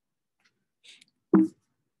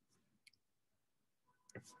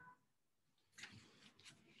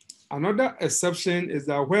 Another exception is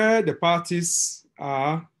that where the parties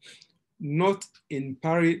are not in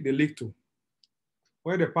pari delicto,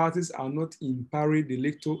 where the parties are not in pari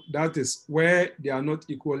delicto, that is where they are not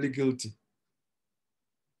equally guilty.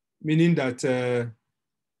 Meaning that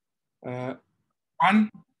one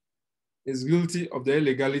is guilty of the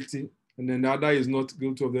illegality and then the other is not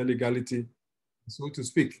guilty of the illegality, so to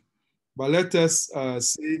speak. But let us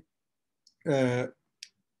see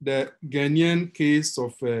the Ghanaian case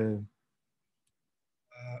of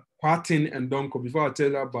Kwatin and Donko before I tell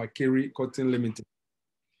you about Kerry Cotton Limited.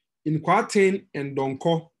 In Kwatin and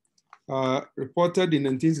Donko, reported in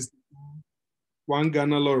 1961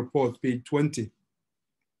 Ghana Law Report, page 20,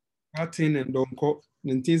 Martin and Donko,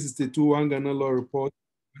 1962, One Ghana Law Report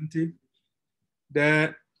 20.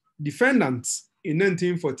 The defendant in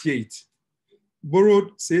 1948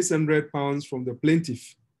 borrowed £600 from the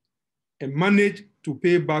plaintiff and managed to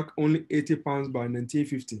pay back only £80 by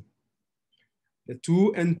 1950. The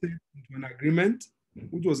two entered into an agreement,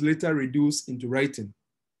 which was later reduced into writing.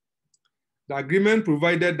 The agreement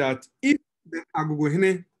provided that if the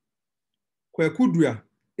Agogohene Kwekudua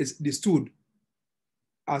is destood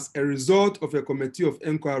as a result of a committee of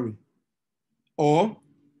inquiry, or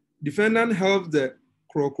defendant helped the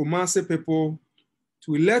Krokomase people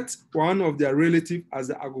to elect one of their relatives as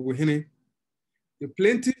the Agogohene, the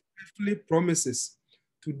plaintiff faithfully promises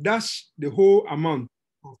to dash the whole amount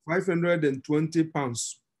of £520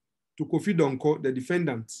 to Kofi Donko, the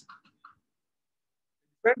defendant.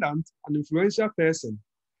 The defendant, an influential person,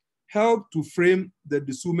 helped to frame the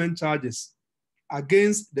dissument charges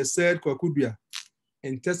against the said Kwekudua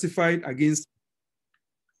and testified against him.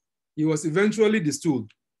 He was eventually destood.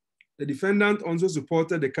 The defendant also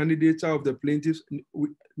supported the candidature of the plaintiff's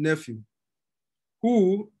nephew,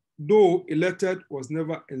 who, though elected, was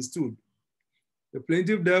never installed. The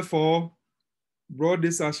plaintiff therefore brought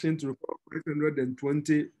this action to recover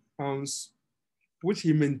 £520, which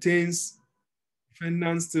he maintains the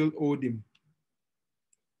defendant still owed him.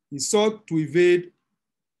 He sought to evade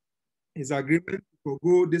his agreement to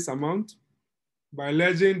forgo this amount by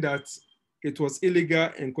alleging that it was illegal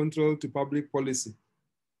and contrary to public policy.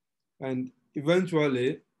 And eventually,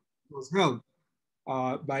 it was held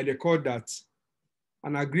by the court that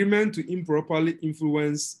an agreement to improperly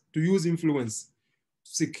use influence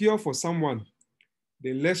to secure for someone the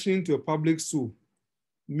election to a public school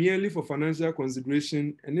merely for financial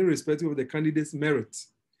consideration and irrespective of the candidate's merit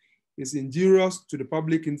is injurious to the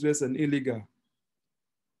public interest and illegal.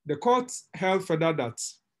 The court held further that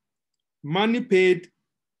money paid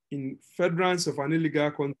in furtherance of an illegal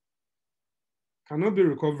contract cannot be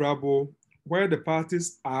recoverable where the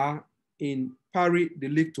parties are in pari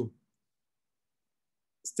delicto,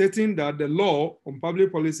 stating that the law on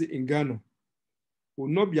public policy in Ghana will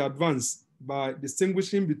not be advanced by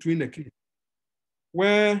distinguishing between a case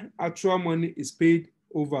where actual money is paid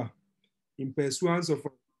over in pursuance of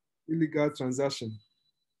an illegal transaction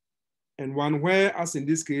and one where, as in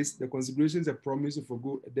this case, the consideration is a promise to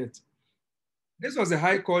forgo a debt. This was a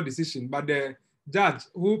high court decision, but the judge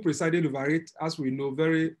who presided over it, as we know,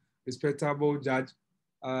 very respectable judge,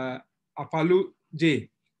 Apalu J,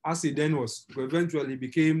 as he then was, who eventually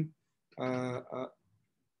became a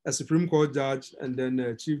Supreme Court judge and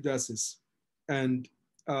then Chief Justice. And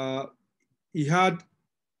he had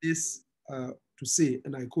this to say,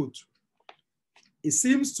 and I quote, "It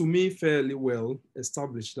seems to me fairly well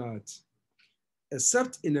established that,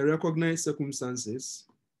 except in a recognized circumstances,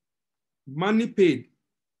 money paid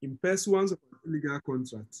in pursuance of an illegal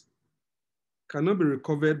contract cannot be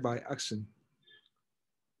recovered by action.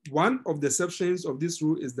 One of the exceptions of this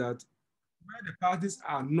rule is that where the parties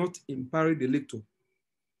are not in pari delicto.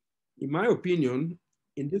 In my opinion,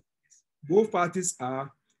 in this case, both parties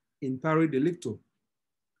are in pari delicto.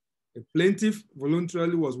 The plaintiff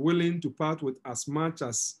voluntarily was willing to part with as much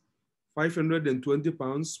as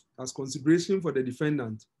 £520 as consideration for the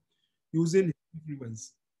defendant, using his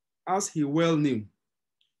influence, as he well knew,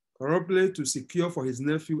 corruptly to secure for his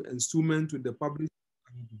nephew installment to the public.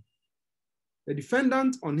 The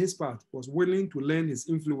defendant, on his part, was willing to lend his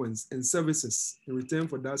influence and services in return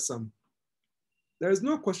for that sum. There is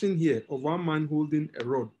no question here of one man holding a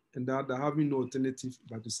rod and the other having no alternative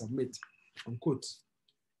but to submit," unquote.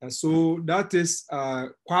 So that is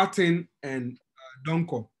Kwatin and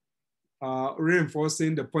Donko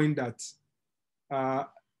reinforcing the point that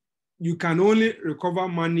you can only recover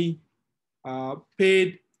money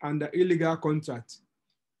paid under illegal contract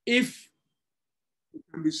if it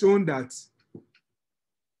can be shown that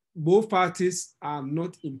both parties are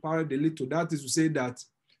not in pari delicto. That is to say that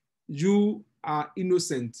you are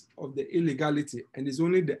innocent of the illegality and it's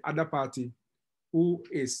only the other party who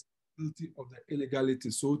is guilty of the illegality,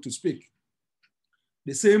 so to speak.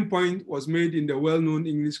 The same point was made in the well-known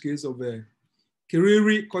English case of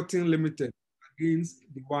Kiriri Cotton Limited against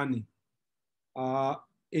Diwani.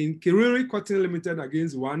 In Kiriri Cotton Limited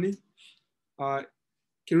against Diwani,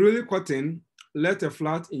 Kiriri Cotton let a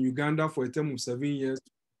flat in Uganda for a term of 7 years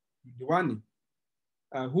to Diwani,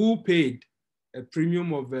 who paid a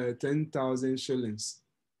premium of 10,000 shillings.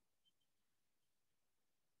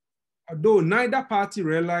 Although neither party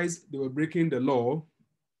realized they were breaking the law,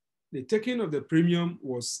 the taking of the premium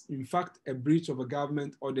was in fact a breach of a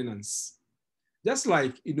government ordinance. Just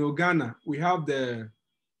like in Ghana, we have the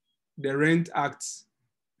Rent Act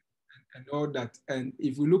and all that. And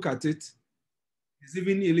if we look at it, it's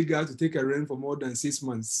even illegal to take a rent for more than 6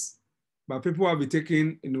 months. But people have been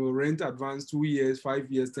taking, rent advance 2 years,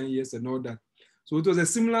 5 years, 10 years, and all that. So it was a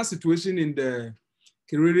similar situation in the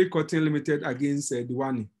Kiriri Cotton Limited against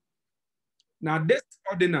Diwani. Now, this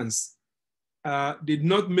ordinance did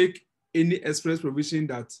not make any express provision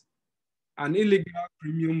that an illegal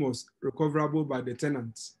premium was recoverable by the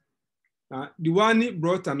tenants. Diwani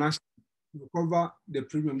brought an action to recover the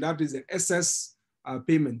premium, that is the excess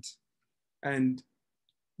payment. And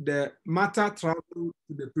the matter traveled to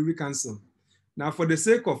the Privy Council. Now, for the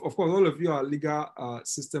sake of course, all of you are legal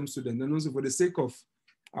system students, and also for the sake of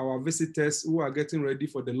our visitors who are getting ready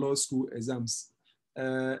for the law school exams,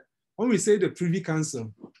 when we say the Privy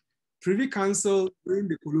Council during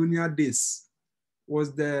the colonial days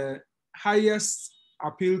was the highest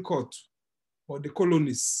appeal court for the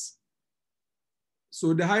colonies.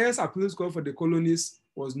 So the highest appeal court for the colonies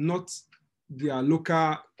was not their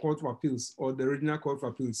local court of appeals or the regional court of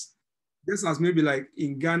appeals. Just as maybe like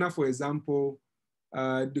in Ghana, for example,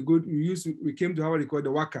 we came to have what we call the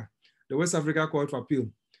WACA, the West Africa Court of Appeal.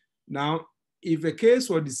 Now, if a case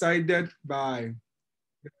was decided by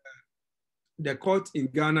the court in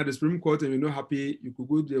Ghana, the Supreme Court, and you're not happy, you could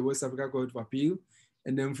go to the West Africa Court of Appeal,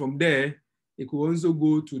 and then from there, it could also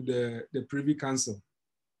go to the Privy Council.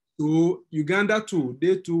 So Uganda too,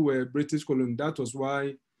 they too were British colony. That was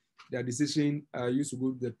why their decision used to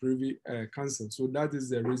go to the Privy Council. So that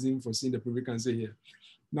is the reason for seeing the Privy Council here.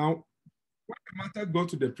 Now, when the matter got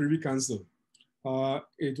to the Privy Council,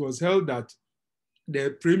 it was held that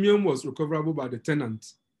the premium was recoverable by the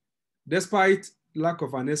tenant, despite lack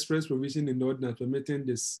of an express provision in the ordinance permitting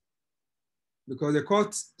this. Because the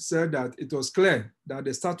court said that it was clear that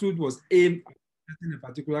the statute was aimed at protecting a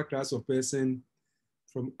particular class of person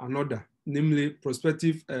from another, namely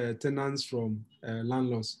prospective tenants from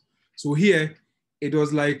landlords. So here, it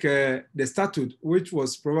was like the statute, which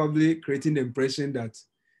was probably creating the impression that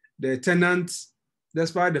the tenant,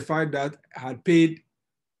 despite the fact that had paid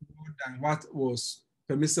more than what was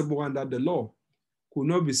permissible under the law, could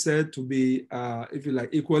not be said to be, if you like,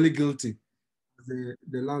 equally guilty. The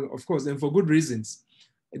landlord, of course, and for good reasons.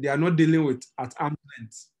 They are not dealing with at arm's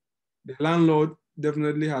length. The landlord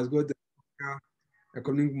definitely has got the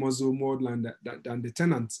economic muscle more than the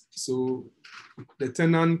tenant. So the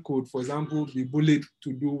tenant could, for example, be bullied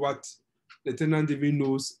to do what the tenant even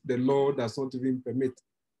knows the law does not even permit.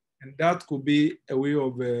 And that could be a way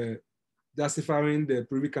of justifying the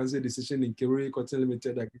Privy Council decision in Kiriri Cotton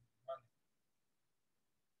Limited.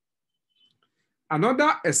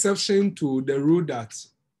 Another exception to the rule that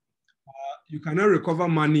you cannot recover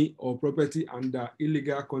money or property under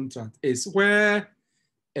illegal contract is where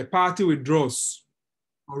a party withdraws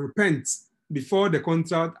or repents before the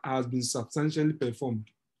contract has been substantially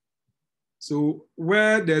performed. So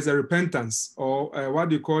where there's a repentance, or what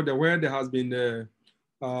do you call the where there has been a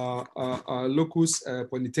locus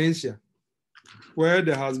penitentia, where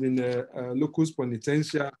there has been a locus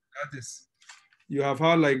penitentia, that is, you have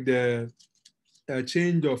had like the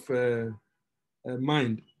change of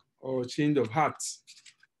mind or change of heart,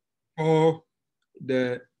 or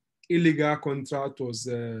the illegal contract was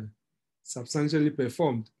substantially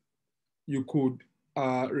performed, you could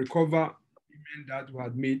recover payment that you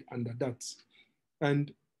had made under that.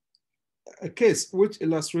 And a case which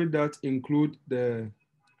illustrates that include the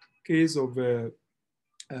case of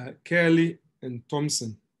Curley and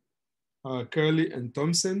Thompson. Curley and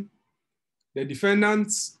Thompson, the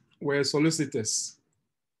defendants were solicitors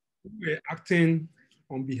who were acting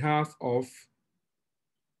on behalf of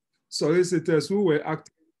solicitors who were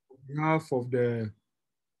acting on behalf of the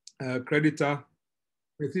creditor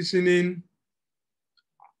petitioning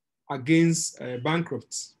against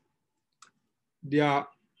bankrupt. The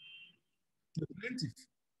plaintiff,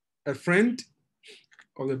 a friend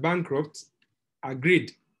of the bankrupt,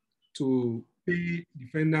 agreed to pay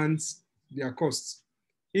defendants their costs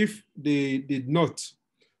if they did not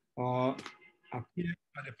appear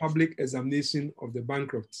at the public examination of the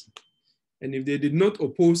bankrupt, and if they did not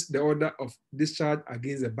oppose the order of discharge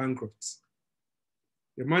against the bankrupt.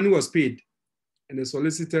 The money was paid, and the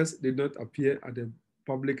solicitors did not appear at the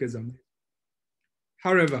public examination.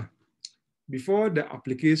 However, before the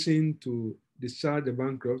application to discharge the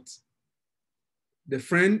bankrupt, the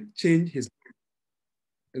friend changed his mind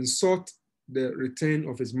and sought the return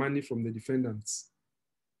of his money from the defendants.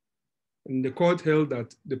 And the court held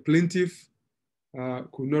that the plaintiff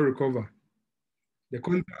could not recover. The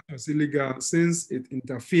contract was illegal since it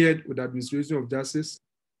interfered with the administration of justice.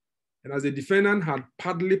 And as the defendant had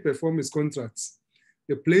partly performed his contracts,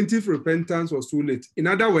 the plaintiff's repentance was too late. In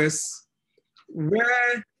other words,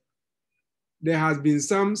 where there has been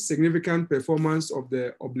some significant performance of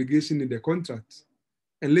the obligation in the contract.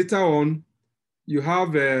 And later on, you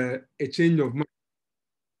have a change of mind.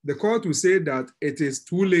 The court will say that it is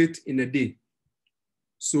too late in a day.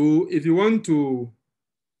 So if you want to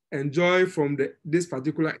enjoy from this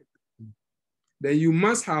particular, then you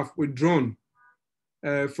must have withdrawn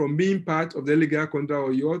from being part of the legal contract,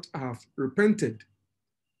 or you ought to have repented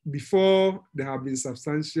before there have been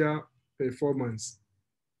substantial performance.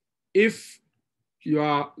 If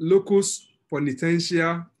your locus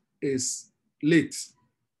penitentiae is late,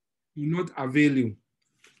 do not avail you.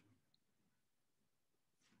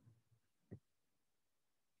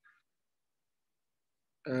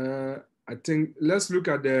 I think let's look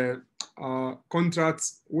at the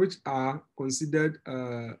contracts which are considered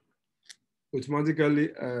automatically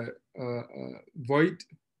void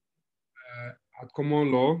at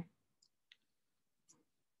common law.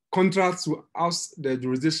 Contracts will oust the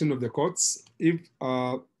jurisdiction of the courts if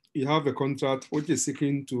you have a contract which is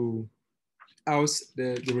seeking to oust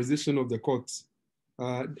the jurisdiction of the courts.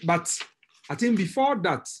 But I think before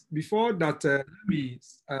that, let me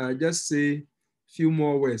just say a few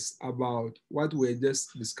more words about what we're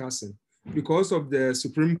just discussing. Because of the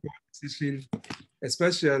Supreme Court decision,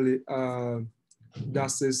 especially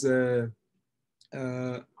Justice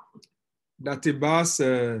Datiba's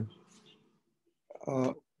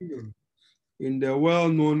in the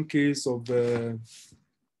well-known case of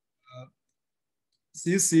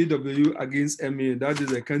CCW against MA, that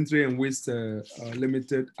is a Country and Waste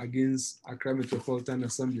Limited against Accra Metropolitan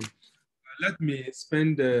Assembly. Let me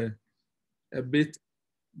spend a bit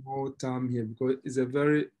more time here because it's a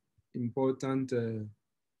very important,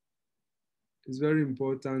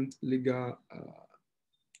 legal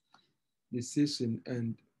decision.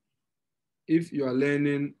 And if you are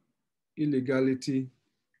learning illegality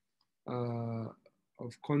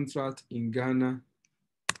of contract in Ghana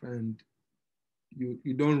and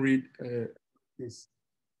you don't read this,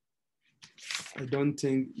 I don't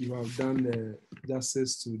think you have done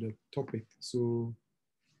justice to the topic. So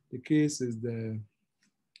the case is the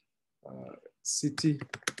city.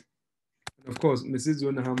 And of course, Mrs.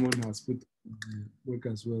 Jonah Hammond has put the work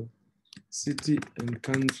as well. City and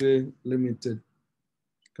Country Limited,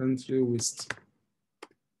 Country Waste.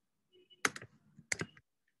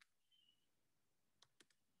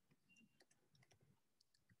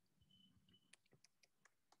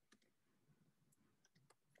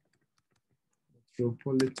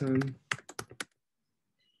 Metropolitan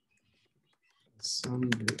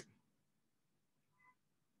Assembly,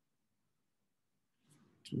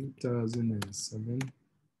 2007,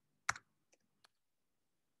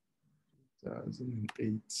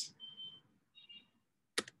 2008.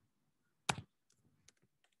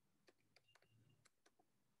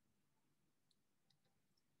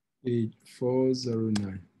 Page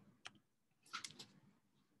 409.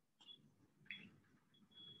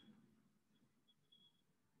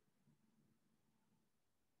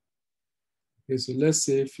 Okay, so let's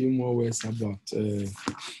say a few more words about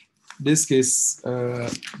this case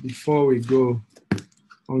before we go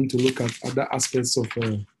on to look at other aspects of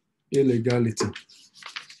illegality.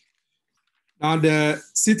 Now, the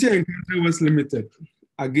City and Country Waste Limited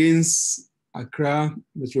against Accra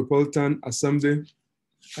Metropolitan Assembly,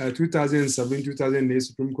 2007-2008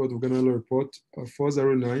 Supreme Court of Ghana Law Report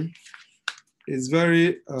 409 is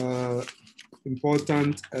very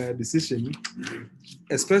important decision,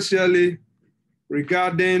 especially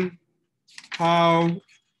regarding how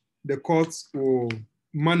the courts will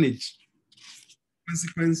manage the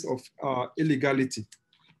consequence of illegality.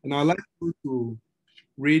 And I'd like you to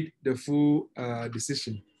read the full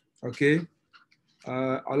decision, okay?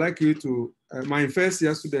 I'd like you to, my first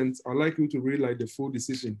year students, I'd like you to read like the full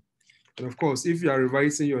decision. And of course, if you are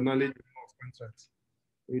revising your knowledge of contract,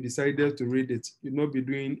 you decided to read it, you'll not be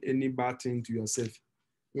doing any bad thing to yourself.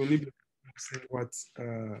 You only be saying what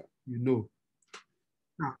you know.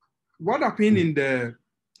 Now, what happened in the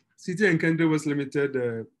City and Country Waste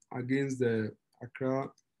Limited against the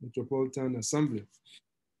Accra Metropolitan Assembly?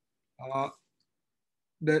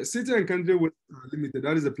 The City and Country Waste Limited,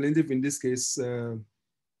 that is the plaintiff in this case,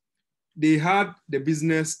 they had the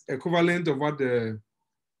business equivalent of what the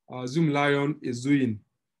Zoom Lion is doing,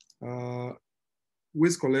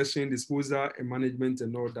 waste collection, disposal, and management,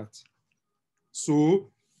 and all that.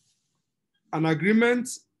 So an agreement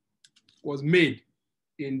was made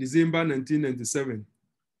in December 1997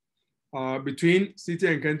 between City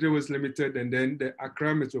and Country Waste Limited and then the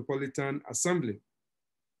Accra Metropolitan Assembly.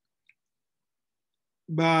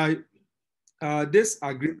 By this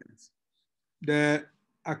agreement, the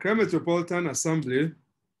Accra Metropolitan Assembly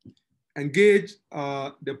engaged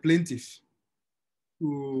the plaintiff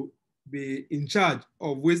to be in charge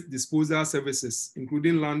of waste disposal services,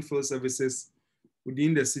 including landfill services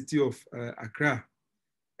within the city of Accra.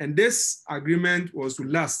 And this agreement was to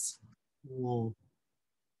last for,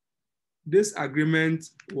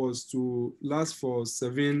 for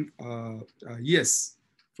 7 years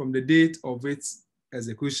from the date of its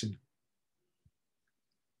execution.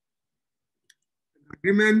 The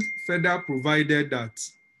agreement further provided that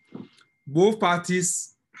both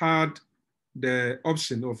parties had the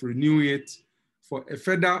option of renewing it for a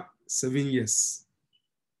further 7 years.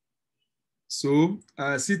 So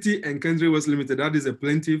City and Country Waste Limited, that is a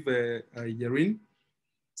plaintiff herein,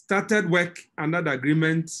 started work under the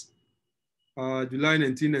agreement July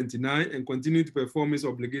 1999 and continued to perform its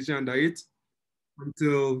obligation under it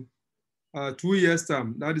until 2 years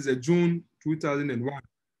time, that is June 2001,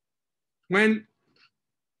 when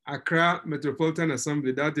Accra Metropolitan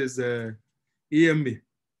Assembly, that is EMA,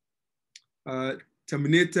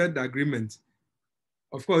 terminated the agreement.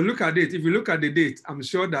 Of course, look at it. If you look at the date, I'm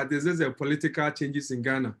sure that this is a political changes in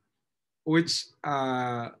Ghana, which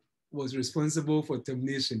was responsible for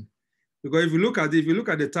termination. Because if you look at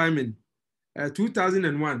the timing,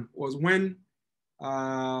 2001 was when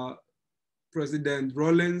President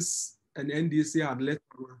Rawlings and NDC had left,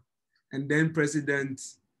 and then President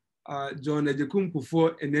John Ejekum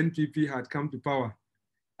Kufuor and NPP had come to power.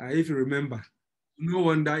 If you remember, no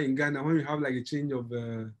wonder in Ghana when you have like a change of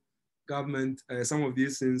government, some of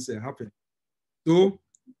these things happen. So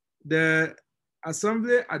the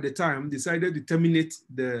assembly at the time decided to terminate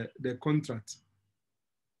the contract.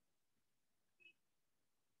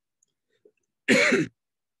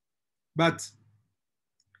 But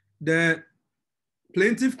the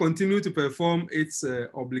plaintiff continued to perform its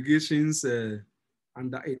obligations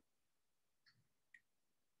under it.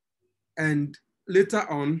 And later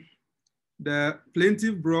on, the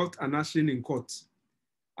plaintiff brought an action in court,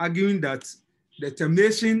 arguing that the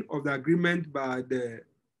termination of the agreement by the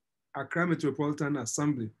Accra Metropolitan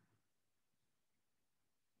Assembly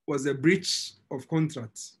was a breach of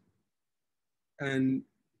contract and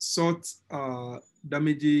sought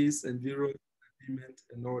damages and zero payment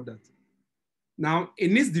and all that. Now,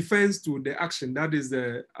 in its defense to the action, that is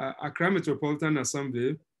the Accra Metropolitan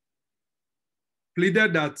Assembly,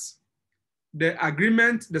 pleaded that the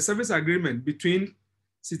agreement, the service agreement between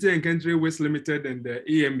City and Country Waste Limited and the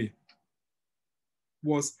EMA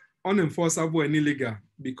was unenforceable and illegal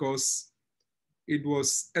because it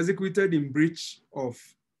was executed in breach of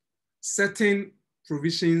certain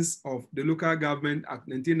provisions of the Local Government Act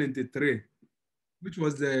 1993, which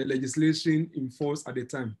was the legislation in force at the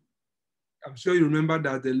time. I'm sure you remember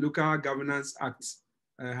that the Local Governance Act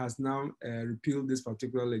has now repealed this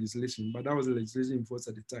particular legislation, but that was the legislation in force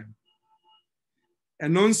at the time.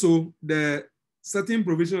 And also the certain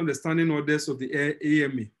provision of the standing orders of the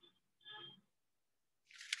AMA.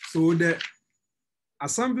 So the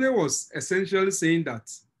assembly was essentially saying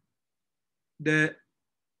that the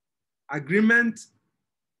agreement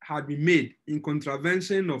had been made in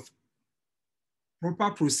contravention of proper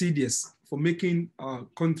procedures for making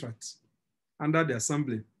contracts under the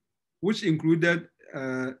assembly, which included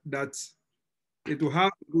that it will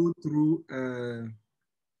have to go through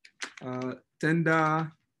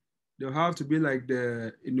tender. There'll have to be like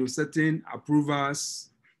the certain approvers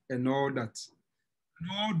and all that. And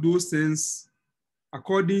all those things,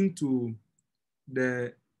 according to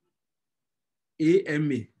the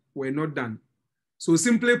AMA, were not done. So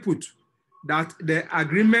simply put, that the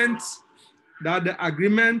agreement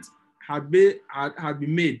had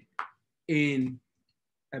been made in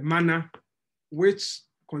a manner which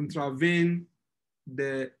contravened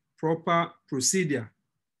the proper procedure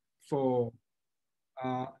for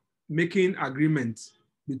making agreements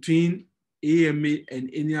between AMA and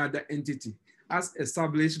any other entity as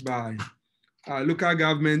established by local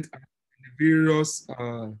government and various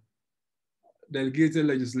delegated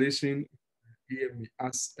legislation AMA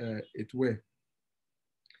as it were.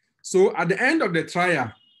 So at the end of the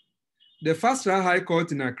trial, the First Trial High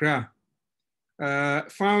Court in Accra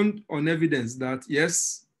found on evidence that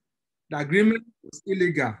yes, the agreement was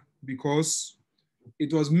illegal because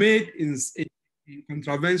it was made in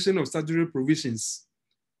contravention of statutory provisions,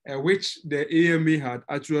 which the AMA had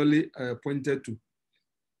actually pointed to.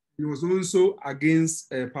 It was also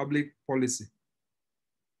against public policy.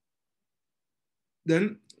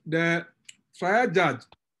 Then the trial judge,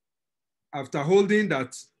 after holding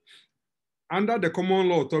that under the common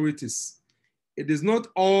law authorities, it is not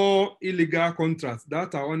all illegal contracts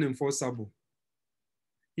that are unenforceable.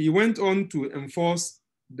 He went on to enforce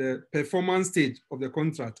the performance stage of the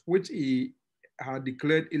contract, which he had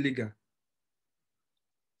declared illegal.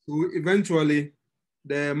 So eventually,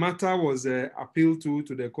 The matter was appealed to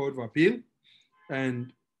the Court of Appeal,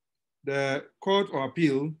 and the Court of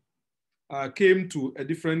Appeal came to a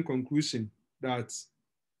different conclusion, that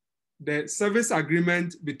the service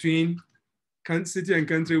agreement between City and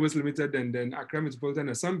Country Waste Limited and then Accra Metropolitan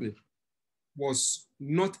Assembly was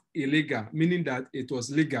not illegal, meaning that it was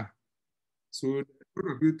legal. So the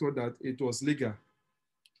Court of Appeal thought that it was legal.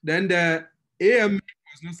 Then the AMA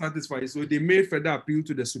was not satisfied, so they made further appeal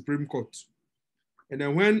to the Supreme Court. And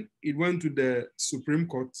then when it went to the Supreme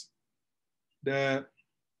Court, the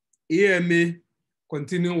AMA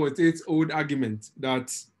continued with its old argument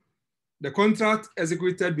that the contract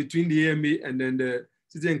executed between the AMA and then the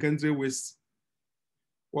City and Country Waste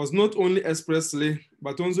was not only expressly,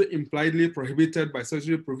 but also impliedly prohibited by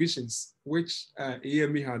statutory provisions, which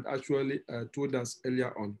AMA had actually told us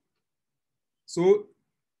earlier on. So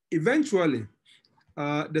eventually,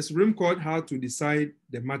 the Supreme Court had to decide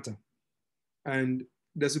the matter. And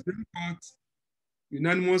the Supreme Court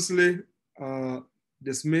unanimously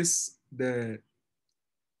dismissed the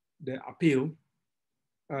appeal,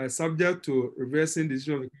 subject to reversing the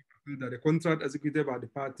decision of the court that the contract executed by the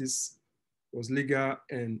parties was legal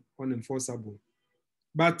and unenforceable.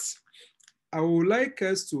 But I would like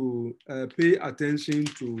us to pay attention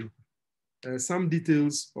to some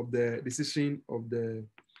details of the decision of the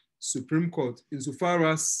Supreme Court insofar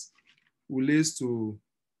as relates to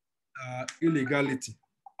illegality,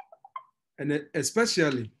 and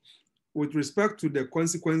especially with respect to the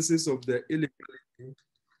consequences of the illegality.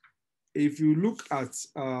 If you look at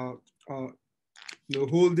the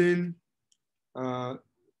holding, I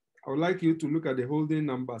would like you to look at the holding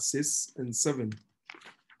number 6 and 7,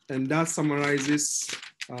 and that summarizes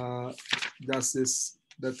Justice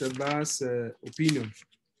Databa's opinion.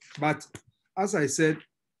 But as I said,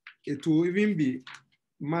 it will even be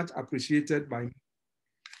much appreciated by me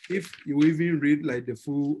if you even read like the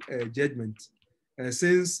full judgment,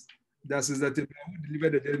 since Justice Databa who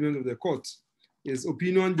delivered the judgment of the court, his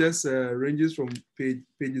opinion just ranges from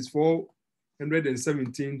pages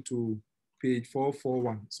 417 to page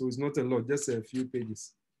 441. So it's not a lot, just a few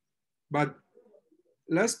pages. But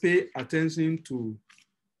let's pay attention to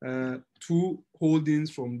two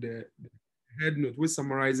holdings from the head note, which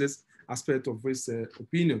summarizes aspect of his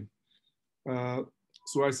opinion.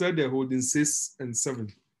 So I said the holding 6 and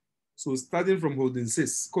 7. So starting from holding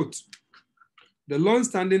 6, quote, the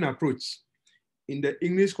long-standing approach in the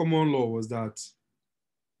English common law was that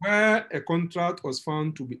where a contract was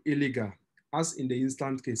found to be illegal, as in the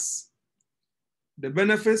instant case, the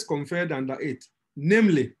benefits conferred under it,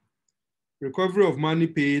 namely recovery of money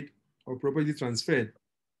paid or property transferred,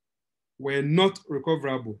 were not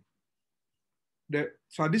recoverable. The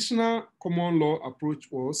traditional common law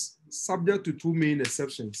approach was subject to two main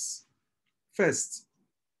exceptions. First,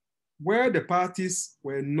 where the parties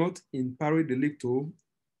were not in pari delicto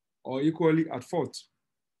or equally at fault.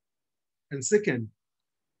 And second,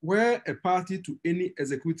 where a party to any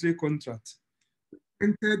executory contract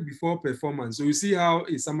entered before performance. So you see how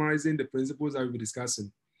it's summarizing the principles I will be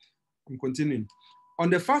discussing. I'm continuing. On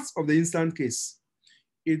the facts of the instant case,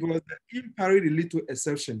 it was the in pari delicto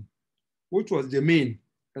exception, which was the main,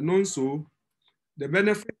 and also the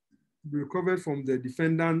benefit to be recovered from the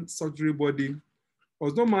defendant's statutory body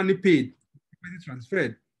was not money paid, property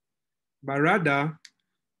transferred, but rather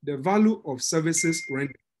the value of services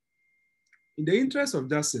rendered. In the interest of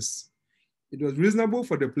justice, it was reasonable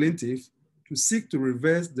for the plaintiff to seek to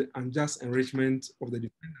reverse the unjust enrichment of the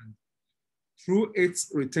defendant through its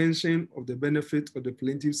retention of the benefit of the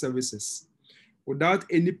plaintiff's services without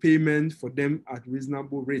any payment for them at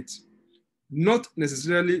reasonable rate, not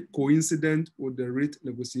necessarily coincident with the rate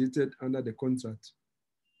negotiated under the contract.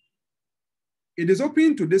 It is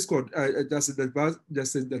open to this court, Justice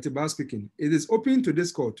Datiba speaking, it is open to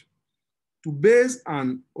this court to base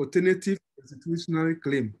an alternative constitutional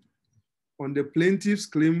claim on the plaintiff's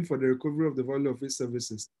claim for the recovery of the value of his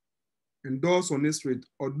services, endorsed on its rate,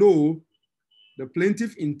 although the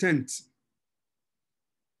plaintiff intent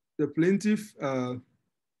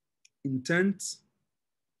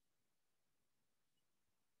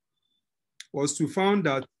was to found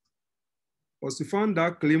that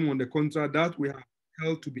claim on the contract that we have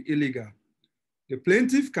held to be illegal. The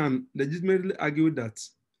plaintiff can legitimately argue that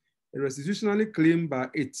a restitutionary claim by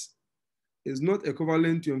it is not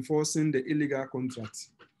equivalent to enforcing the illegal contract.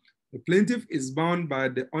 The plaintiff is bound by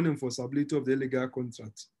the unenforceability of the illegal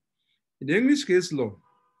contract. In the English case law,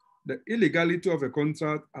 the illegality of a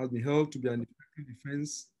contract has been held to be an effective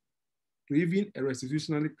defense to even a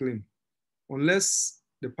restitutionary claim, unless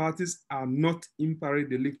the parties are not in pari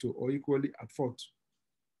delicto or equally at fault.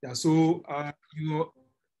 Yeah, so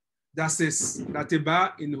Justice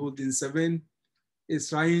Latiba in Holding 7 is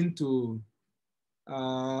trying to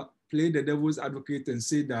play the devil's advocate and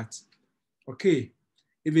say that, okay,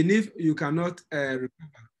 even if you cannot recover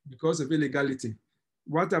because of illegality,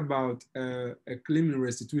 what about a claim in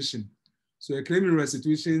restitution? So a claim in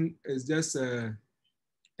restitution is just a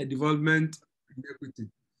development in equity,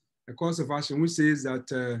 a cause of action which says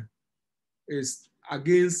that is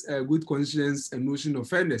against a good conscience and notion of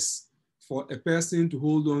fairness for a person to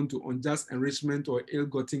hold on to unjust enrichment or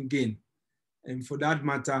ill-gotten gain, and for that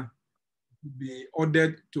matter, be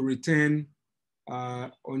ordered to return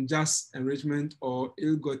unjust enrichment or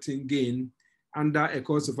ill-gotten gain under a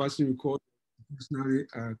cause of action we call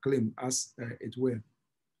constitutional claim, as it were.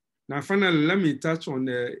 Now, finally, let me touch on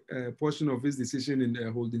a portion of this decision in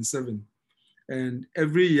Holding 7. And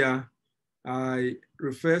every year, I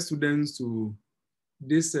refer students to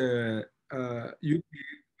this UK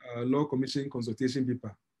Law Commission consultation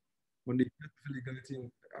paper on the legality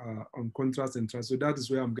on contracts and trust. So that is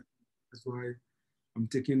where I'm going. That's why I'm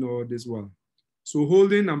taking all this one. So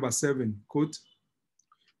holding number 7, quote,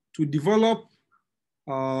 to develop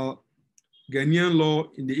Ghanaian law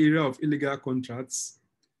in the area of illegal contracts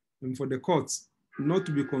and for the courts not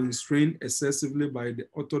to be constrained excessively by the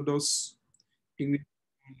orthodox English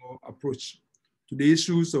law approach to the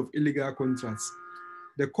issues of illegal contracts.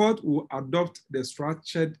 The court will adopt the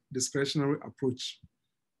structured discretionary approach.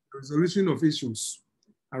 The resolution of issues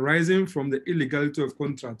arising from the illegality of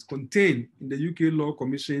contracts contained in the UK Law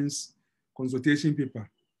Commission's consultation paper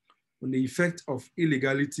on the effect of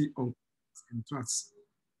illegality on contracts.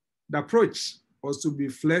 The approach was to be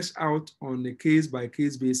fleshed out on a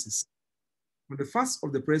case-by-case basis. On the facts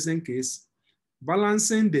of the present case,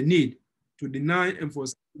 balancing the need to deny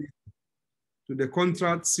enforceability to the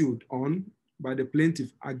contract sued on by the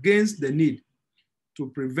plaintiff against the need to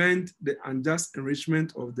prevent the unjust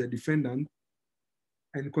enrichment of the defendant,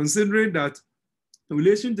 and considering that in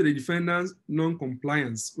relation to the defendant's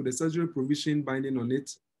non-compliance with the statutory provision binding on it,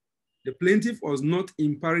 the plaintiff was not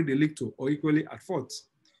in pari delicto or equally at fault.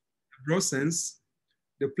 In a broad sense,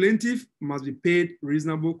 the plaintiff must be paid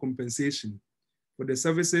reasonable compensation for the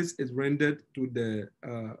services it rendered to the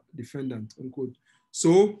defendant, unquote.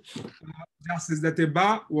 So Justice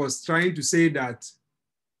Dateba was trying to say that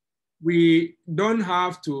we don't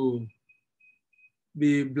have to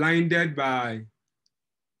be blinded by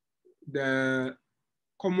the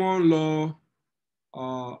common law,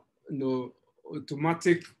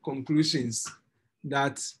 automatic conclusions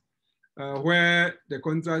that where the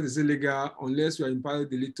contract is illegal, unless you are in pari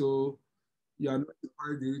delicto, you are not in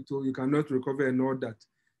pari delicto, you cannot recover and all that.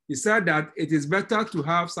 He said that it is better to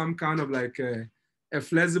have some kind of like a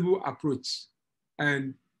flexible approach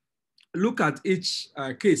and look at each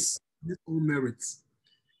case, its own merits,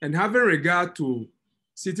 and having regard to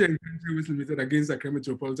City and Country Waste Limited against the Accra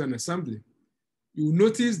Metropolitan Assembly, you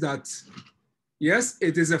notice that, yes,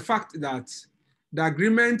 it is a fact that the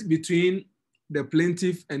agreement between the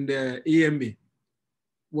plaintiff and the AMA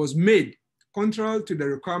was made contrary to the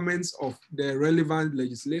requirements of the relevant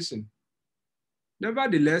legislation.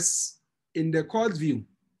 Nevertheless, in the court view,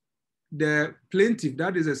 the plaintiff,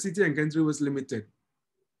 that is a City and Country Waste Limited,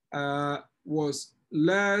 was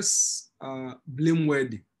less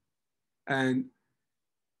blameworthy, and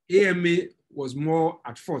AMA was more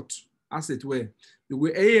at fault, as it were. The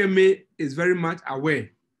way AMA is very much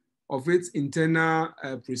aware of its internal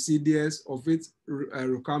procedures, of its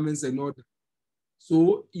requirements and all that.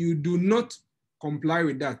 So you do not comply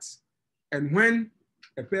with that. And when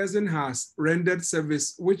a person has rendered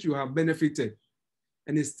service which you have benefited,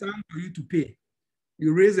 and it's time for you to pay,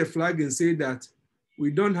 you raise a flag and say that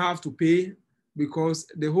we don't have to pay because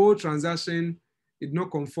the whole transaction did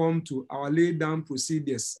not conform to our laid down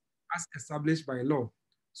procedures as established by law.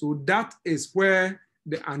 So that is where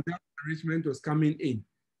the unjust enrichment was coming in.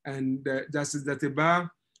 And Justice Dateba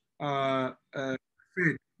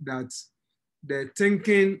said that the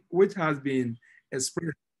thinking which has been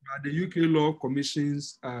expressed by the UK Law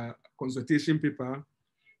Commission's consultation paper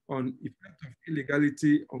on effect of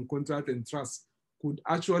illegality on contract and trust could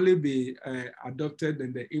actually be adopted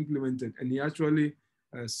and implemented, and he actually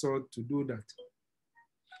sought to do that.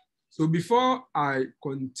 So before I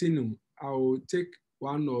continue, I will take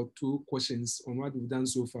one or two questions on what we've done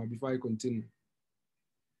so far before I continue.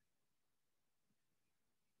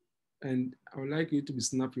 And I would like you to be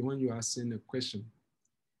snappy when you are asking a question.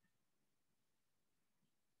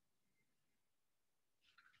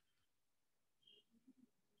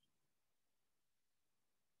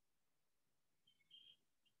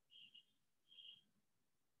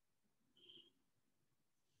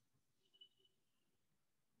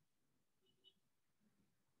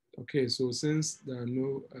 Okay, so since there are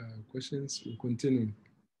no questions, we'll continue.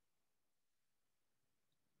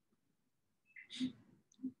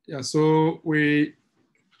 Yeah, so we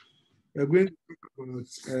are going to talk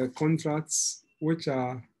about contracts which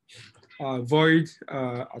are void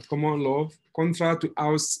at common law, contrary to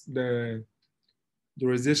oust the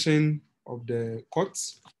jurisdiction of the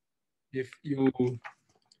courts. If you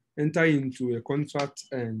enter into a contract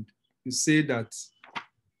and you say that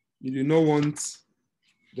you do not want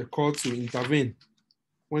the court to intervene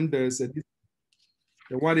when there's a dispute,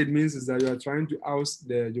 then what it means is that you are trying to oust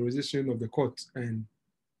the jurisdiction of the court, and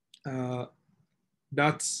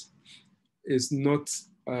that is not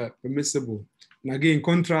permissible. And again,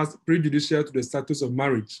 contrast prejudicial to the status of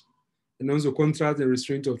marriage, and also contrast the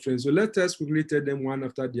restraint of trade. So let us quickly take them one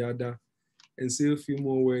after the other and say a few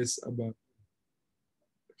more words about.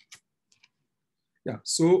 Yeah,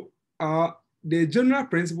 so the general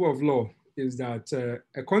principle of law is that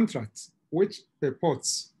a contract which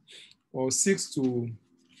purports or seeks to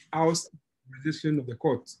oust the decision of the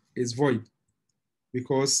court is void,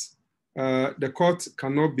 because the court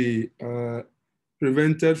cannot be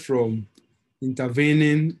prevented from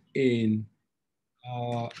intervening in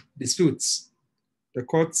disputes. The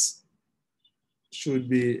courts should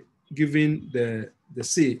be given the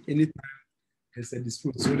say anytime there's a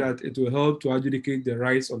dispute, so that it will help to adjudicate the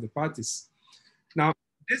rights of the parties. Now,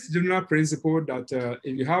 this general principle that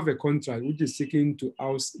if you have a contract which is seeking to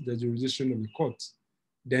oust the jurisdiction of the court,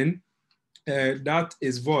 then that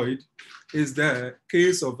is void, is the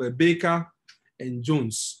case of Baker and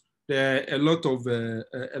Jones. There are a lot of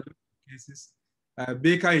cases.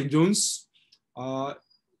 Baker and Jones,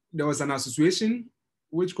 there was an association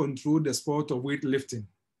which controlled the sport of weightlifting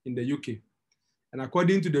in the UK. And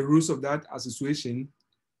according to the rules of that association,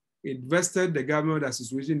 it vested the government of the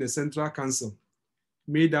association in the Central Council,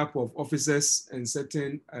 made up of officers and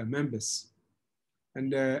certain members.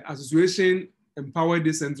 And the association empowered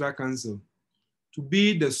the Central Council to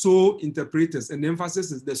be the sole interpreters, and the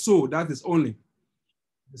emphasis is the sole, that is only,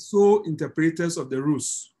 the sole interpreters of the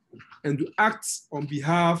rules, and to act on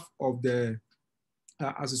behalf of the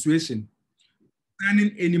association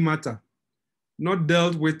concerning any matter not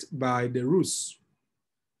dealt with by the rules.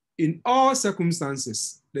 In all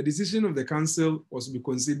circumstances, the decision of the council was to be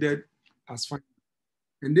considered as final.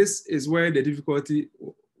 And this is where the difficulty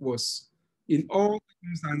was. In all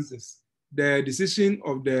circumstances, the decision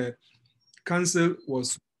of the council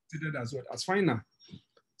was considered as what? As final.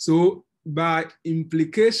 So by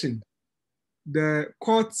implication, the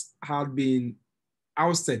courts have been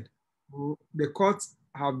ousted. The courts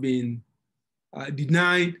have been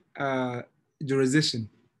denied jurisdiction.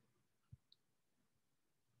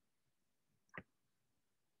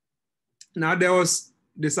 Now there was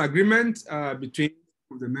disagreement between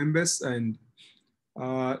the members, and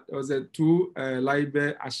there was a two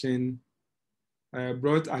libel action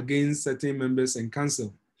brought against certain members and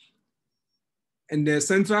council. And the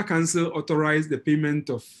Central Council authorized the payment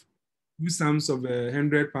of two sums of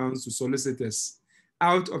 £100 to solicitors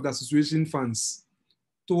out of the association funds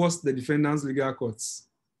towards the defendant's legal costs.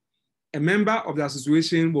 A member of the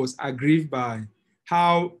association was aggrieved by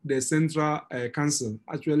how the Central Council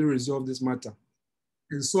actually resolved this matter,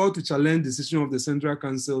 and sought to challenge the decision of the Central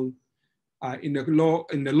Council in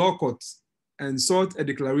the law court, and sought a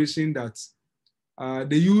declaration that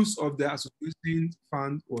the use of the association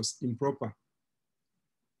fund was improper.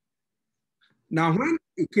 Now, when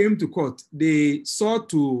it came to court, they sought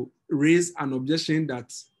to raise an objection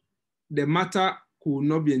that the matter could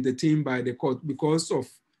not be entertained by the court because of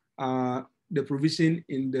the provision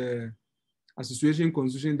in the association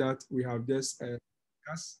constitution that we have just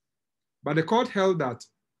discussed. But the court held that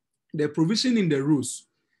the provision in the rules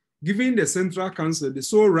giving the Central Council the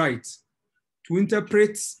sole right to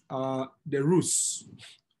interpret the rules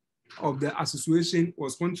of the association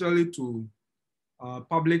was contrary to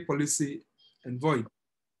public policy and void.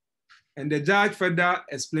 And the judge further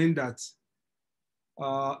explained that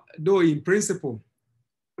though in principle,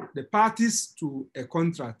 the parties to a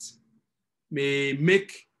contract may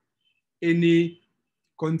make any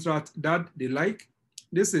contract that they like,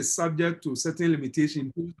 this is subject to certain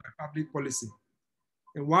limitations imposed by public policy.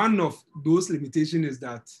 And one of those limitations is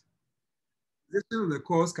that the decision of the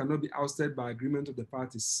cause cannot be ousted by agreement of the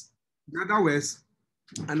parties. In other words,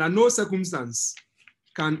 under no circumstance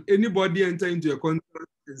can anybody enter into a contract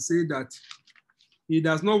and say that he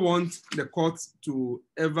does not want the court to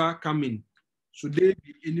ever come in, should there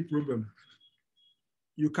be any problem.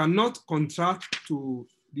 You cannot contract to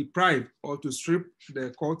deprive or to strip the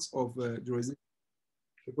courts of jurisdiction,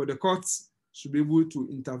 because the courts should be able to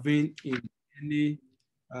intervene in any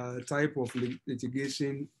type of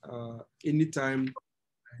litigation anytime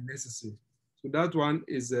necessary. So that one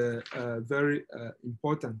is very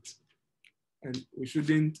important, and we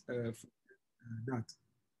shouldn't forget that.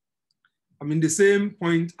 I mean, the same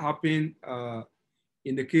point happened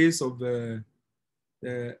in the case of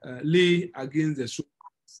Lee against the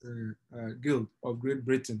Schuman's Guild of Great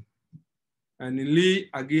Britain. And in Lee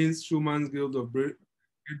against Schuman's Guild of Great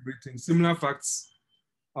Britain, similar facts.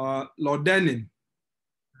 Lord Denning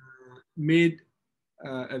made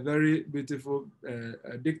a very beautiful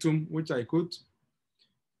dictum, which I quote: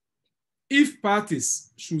 if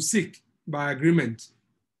parties should seek by agreement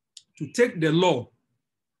to take the law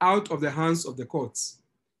out of the hands of the courts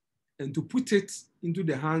and to put it into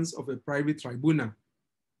the hands of a private tribunal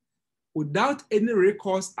without any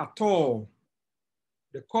recourse at all,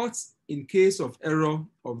 the courts, in case of error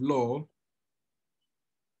of law,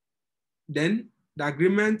 then the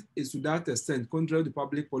agreement is to that extent contrary to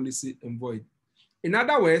public policy and void. In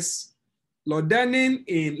other words, Lord Denning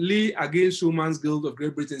in Lee against Schuman's Guild of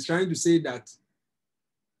Great Britain is trying to say that,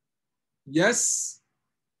 yes,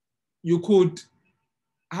 you could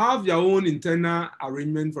have your own internal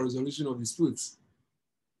arrangement for resolution of disputes,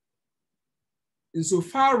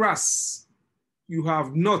 insofar as you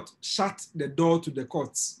have not shut the door to the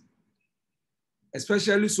courts,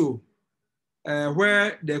 especially so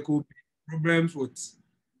where there could be problems with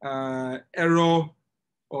error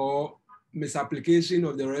or misapplication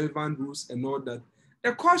of the relevant rules and all that.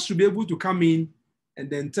 The court should be able to come in and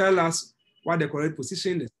then tell us what the correct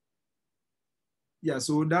position is. Yeah,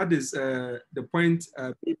 so that is the point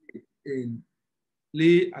in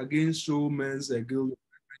Lee against Schuman's Guild of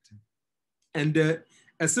Great Britain. And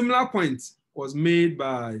a similar point was made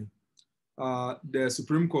by the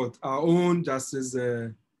Supreme Court, our own Justice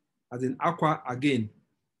as in Aqua again,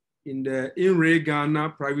 in the In Re Ghana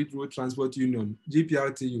Private Road Transport Union,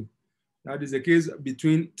 GPRTU. That is a case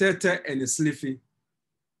between Tete and Sliffy.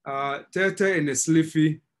 Tete and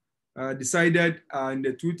Sliffy decided in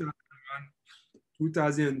the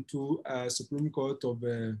 2002 Supreme Court of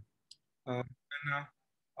Ghana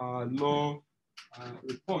law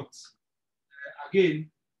report.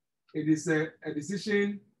 Again, it is a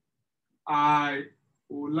decision I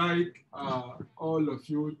would like all of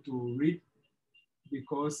you to read,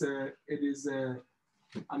 because it is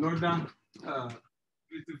another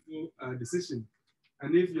beautiful decision.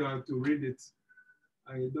 And if you have to read it,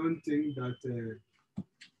 I don't think that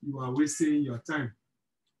you are wasting your time.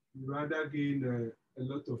 You rather gain a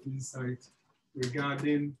lot of insight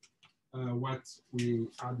regarding what we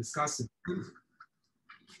are discussing.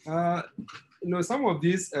 Some of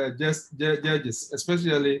these judges,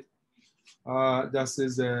 especially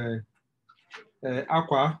Justice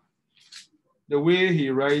Aqua, the way he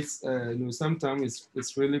writes, sometimes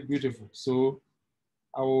it's really beautiful. So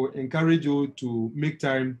I will encourage you to make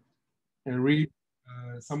time and read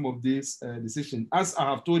some of these decisions. As I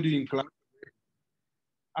have told you in class,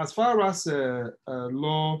 as far as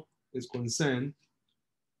law is concerned,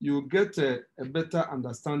 you get a better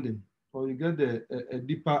understanding, or you get a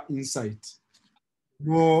deeper insight the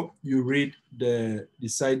more you read the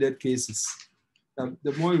decided cases.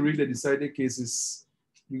 The more you read the decided cases,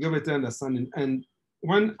 you get better understanding. And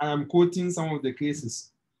when I am quoting some of the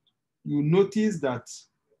cases, you notice that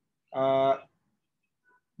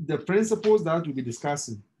the principles that we'll be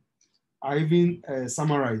discussing are even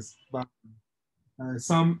summarized by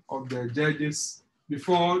some of the judges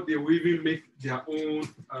before they will even make their own,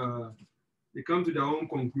 they come to their own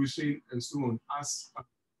conclusion and so on, as the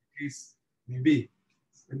case may be.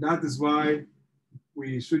 And that is why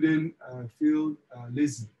we shouldn't feel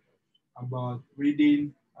lazy about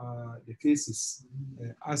reading the cases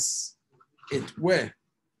as it were.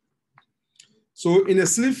 So in a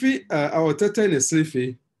Sliffy, our Tete in a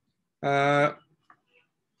Sliffy,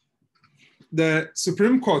 the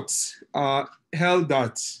Supreme Court held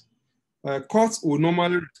that courts will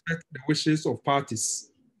normally respect the wishes of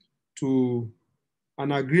parties to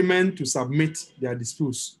an agreement to submit their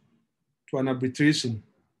disputes to an arbitration.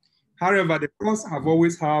 However, the courts have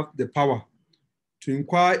always had the power to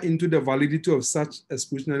inquire into the validity of such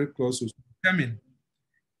exclusionary clauses to determine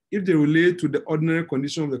if they relate to the ordinary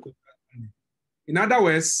condition of the contract. In other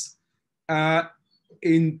words,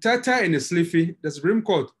 in Tete and Sliffy, the Supreme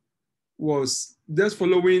Court was just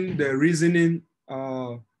following the reasoning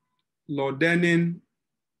Lord Denning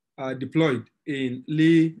deployed in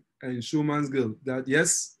Lee and Schuman's Guild, that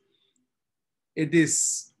yes, it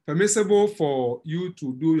is permissible for you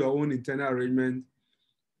to do your own internal arrangement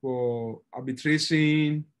for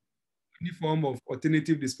arbitration, any form of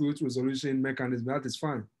alternative dispute resolution mechanism, that is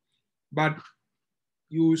fine. But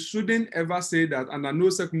you shouldn't ever say that under no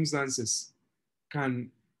circumstances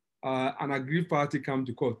can an aggrieved party come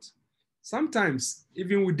to court. Sometimes,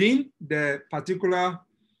 even within the particular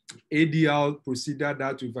ADL procedure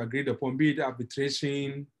that we've agreed upon, be it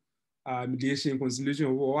arbitration, mediation, conciliation,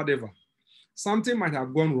 or whatever, something might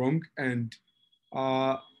have gone wrong and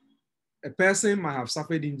a person might have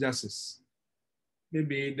suffered injustice.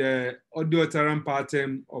 Maybe the auditorum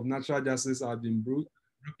partem of natural justice has been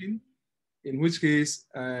broken, in which case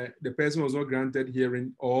the person was not granted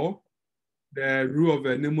hearing, or the rule of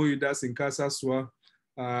nemo iudas in causa sua,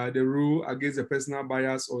 the rule against the personal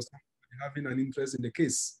bias or having an interest in the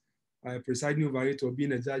case, presiding over it or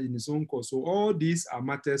being a judge in his own cause. So all these are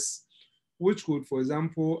matters which could, for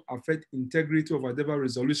example, affect integrity of whatever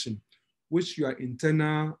resolution, which your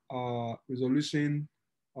internal resolution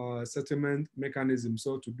settlement mechanism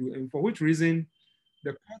sought to do, and for which reason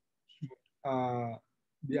the court should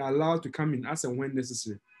be allowed to come in as and when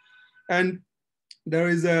necessary. And there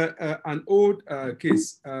is an old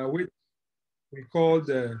case which we call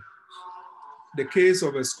the case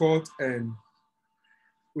of a Scott, and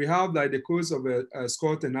we have like the case of a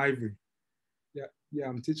Scott and Ivory. Yeah,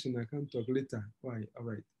 I'm teaching. I can talk later. Why? All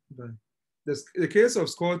right. Bye. The case of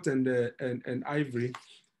Scott and Ivory,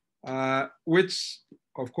 which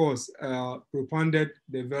of course propounded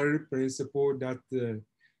the very principle that the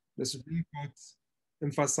Supreme Court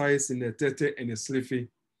emphasized in the Tete and the Sliffy,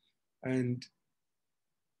 and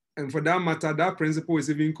for that matter, that principle is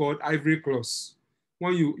even called Ivory Clause.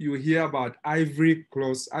 When you hear about Ivory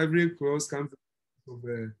Clause comes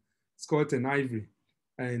from Scott and Ivory,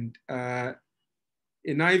 and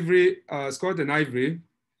in Ivory, Scott and Ivory,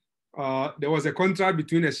 there was a contract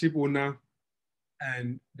between a ship owner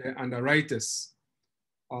and the underwriters,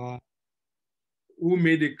 who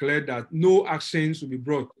made it clear that no action should be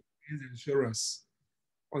brought against the insurers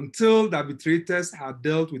until the arbitrators had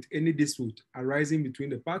dealt with any dispute arising between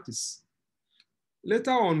the parties.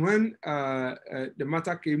 Later on, when the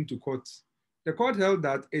matter came to court, the court held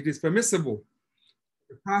that it is permissible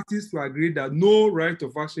for the parties to agree that no right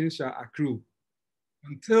of action shall accrue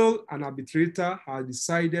until an arbitrator has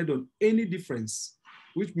decided on any difference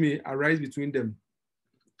which may arise between them.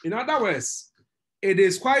 In other words, it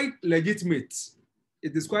is quite legitimate.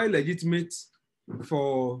 It is quite legitimate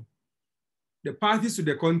for the parties to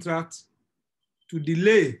the contract to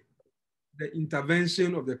delay the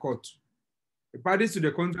intervention of the court. The parties to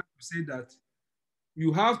the contract will say that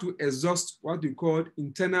you have to exhaust what we call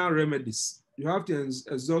internal remedies. You have to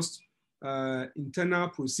exhaust internal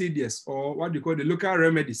procedures, or what you call the local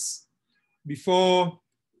remedies, before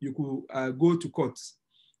you could go to court.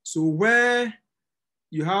 So where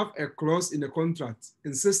you have a clause in the contract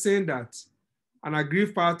insisting that an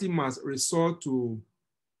aggrieved party must resort to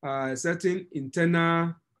a certain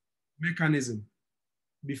internal mechanism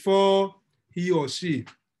before he or she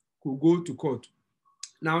could go to court.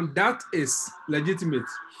 Now that is legitimate.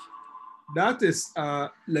 That is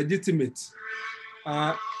legitimate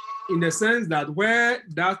in the sense that where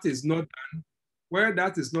that is not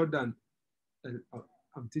done,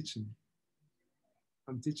 I'm teaching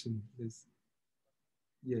this.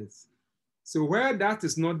 Yes. So where that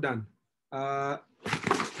is not done, what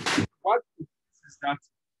is that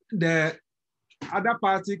the other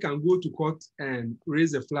party can go to court and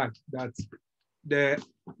raise a flag that the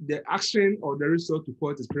action or the resort to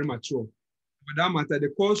court is premature. For that matter, the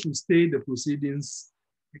court should stay the proceedings,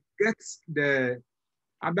 get the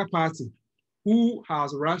other party who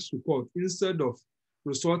has rushed to court, instead of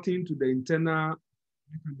resorting to the internal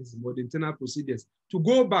mechanism or the internal procedures, to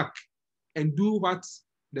go back and do what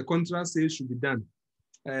the contract says should be done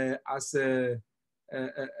as a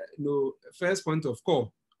first point of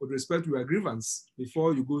call with respect to a grievance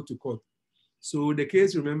before you go to court. So the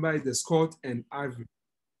case, remember, is the Scott and Ivory.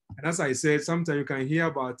 And as I said, sometimes you can hear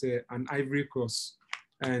about an Ivory Cross.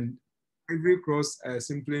 And Ivory Cross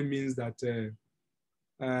simply means that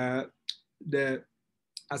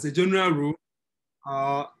as a general rule,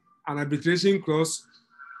 an arbitration clause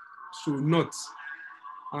should not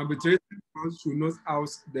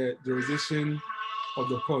oust the jurisdiction of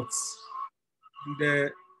the courts. On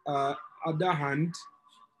the other hand,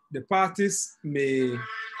 the parties may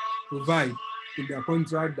provide in their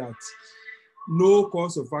contract that no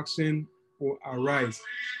cause of action will arise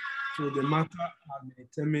till the matter has been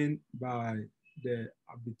determined by the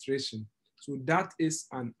arbitration. So that is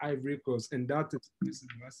an Ivory Clause, and that is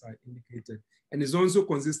as I indicated. And it's also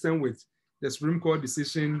consistent with the Supreme Court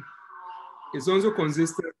decision. It's also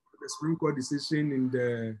consistent with the Supreme Court decision in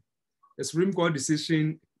the Supreme Court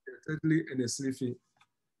decision and the Sliffy.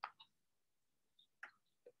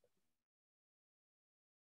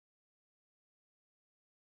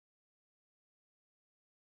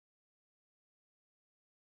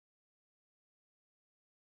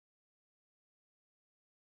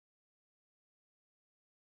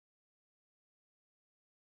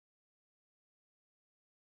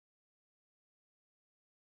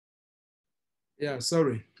 Yeah,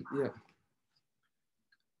 sorry. Yeah.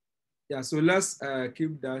 Yeah, so let's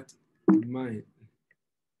keep that in mind.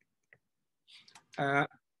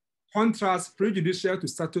 Contrast prejudicial to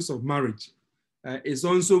status of marriage is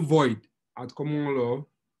also void at common law.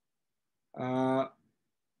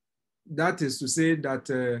 That is to say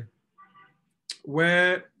that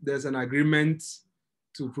where there's an agreement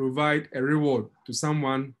to provide a reward to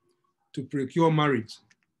someone to procure marriage,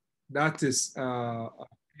 that is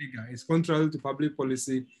illegal. It's contrary to public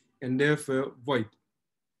policy and therefore void.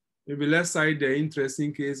 Maybe let's cite the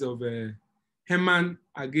interesting case of Herman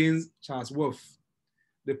against Charles Wolf.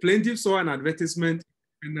 The plaintiff saw an advertisement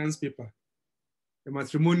in the defendant's paper, a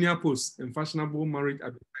matrimonial post, and fashionable marriage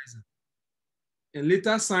advertiser, and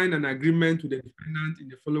later signed an agreement with the defendant in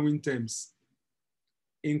the following terms.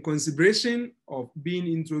 In consideration of being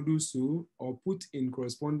introduced to or put in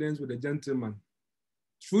correspondence with a gentleman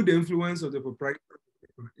through the influence of the proprietor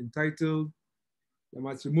entitled the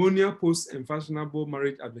matrimonial post and fashionable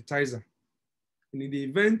marriage advertiser. And in the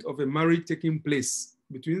event of a marriage taking place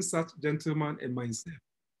between such gentleman and myself,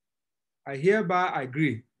 I hereby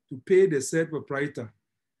agree to pay the said proprietor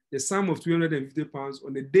the sum of £250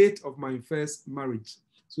 on the date of my first marriage.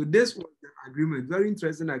 So this was the agreement, very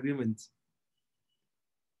interesting agreement.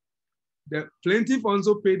 The plaintiff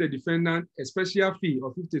also paid the defendant a special fee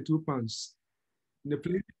of £52. The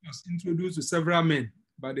plaintiff was introduced to several men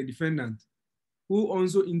by the defendant, who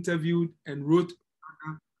also interviewed and wrote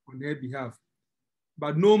on her behalf,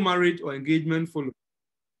 but no marriage or engagement followed.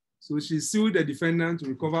 So she sued the defendant to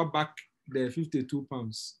recover back the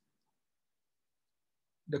 £52.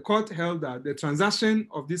 The court held that the transaction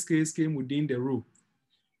of this case came within the rule,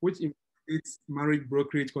 which implicates marriage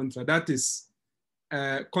brokerage contract. That is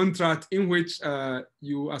a contract in which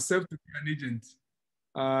you accept to be an agent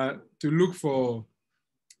to look for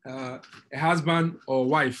a husband or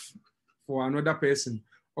wife for another person.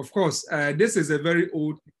 Of course, this is a very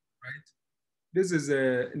old, right? This is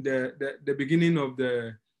the beginning of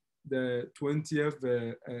the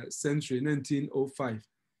 20th century, 1905.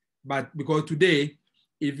 But because today,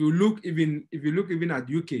 if you look even at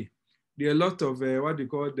UK, there are a lot of what they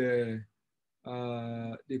call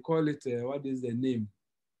what is the name?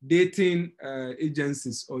 Dating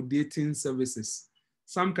agencies or dating services.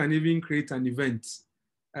 Some can even create an event,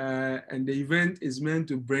 and the event is meant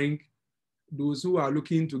to bring those who are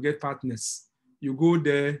looking to get partners. You go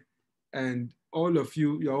there, and all of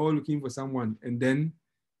you're all looking for someone, and then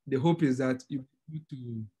the hope is that you need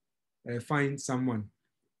to find someone.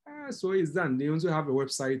 So it's done. They also have a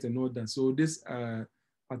website and all that. So this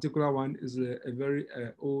particular one is a very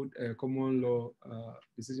old common law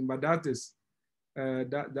decision, but that is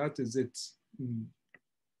that is it.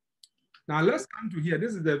 Now let's come to here.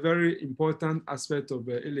 This is a very important aspect of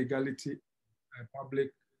illegality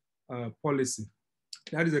public policy.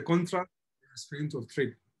 That is a contract restraint of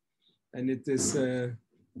trade, and it is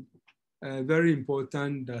very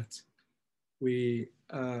important that we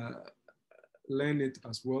learn it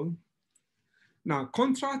as well. Now,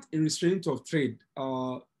 contract in restraint of trade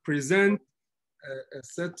present a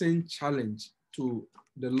certain challenge to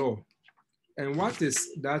the law. And what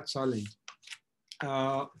is that challenge?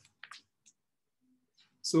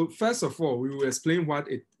 So first of all, we will explain what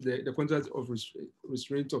the contract of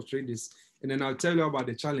restraint of trade is, and then I'll tell you about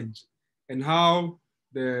the challenge and how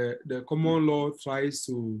the common law tries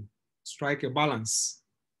to strike a balance.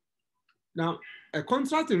 Now, a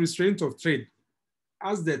contract in restraint of trade,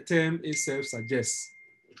 as the term itself suggests,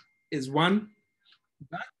 is one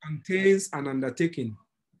that contains an undertaking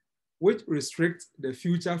which restricts the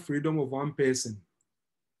future freedom of one person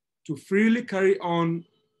to freely carry on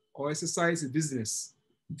or exercise a business,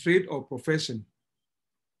 trade, or profession.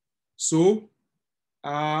 So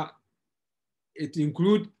it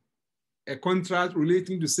includes a contract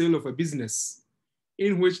relating to sale of a business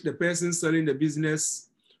in which the person selling the business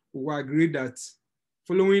will agree that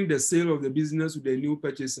following the sale of the business with a new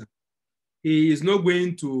purchaser, he is not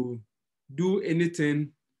going to do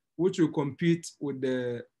anything which will compete with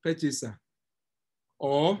the purchaser.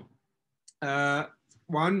 Or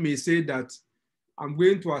one may say that I'm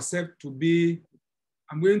going to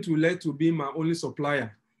let to be my only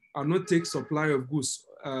supplier. I'll not take supply of goods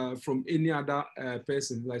from any other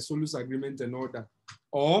person, like Solus agreement and all that.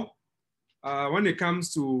 Or when it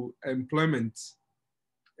comes to employment,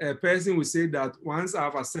 a person will say that once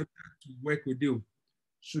I've accepted to work with you,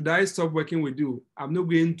 should I stop working with you? I'm not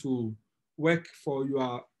going to work for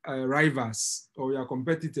your rivals or your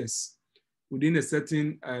competitors within a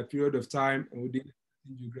certain period of time and within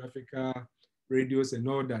geographical radius and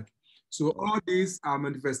all that. So all these are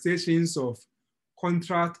manifestations of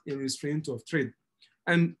contract in restraint of trade.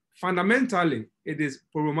 And fundamentally, it is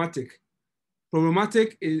problematic.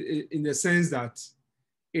 Problematic in the sense that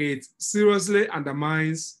it seriously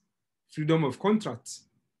undermines freedom of contract.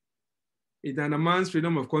 It undermines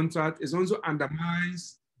freedom of contract. It also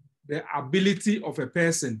undermines the ability of a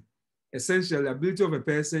person, essentially the ability of a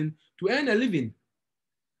person to earn a living.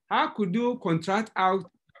 How could you contract out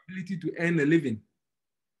the ability to earn a living?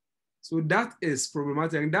 So that is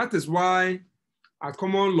problematic. And that is why at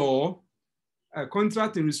common law, a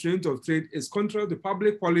contract in restraint of trade is contrary to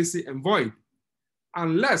public policy and void,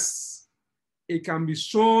 unless it can be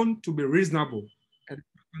shown to be reasonable and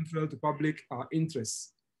contrary to public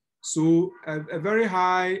interest. So a very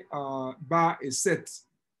high bar is set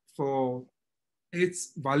for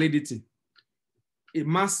its validity. It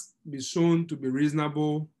must be shown to be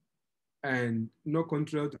reasonable and not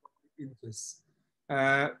contrary to public interest.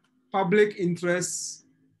 Public interest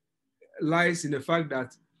lies in the fact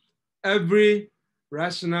that every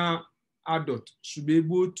rational adult should be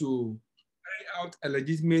able to carry out a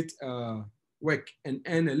legitimate work and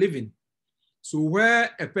earn a living. So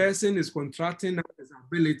where a person is contracting his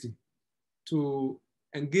ability to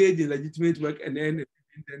engage in legitimate work and earn a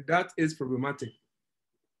living, then that is problematic.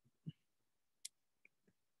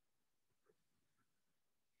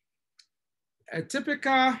 A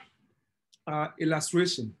typical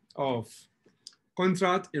illustration of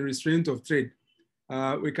contract in restraint of trade,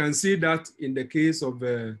 we can see that in the case of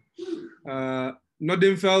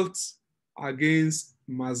Nordenfelt against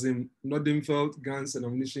Mazim Nordenfelt Guns and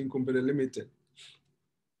Ammunition Company Limited.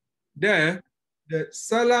 There, the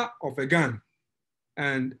seller of a gun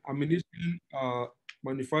and ammunition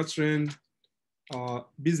manufacturing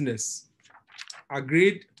business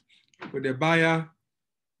agreed with the buyer,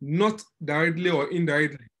 not directly or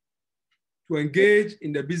indirectly, to engage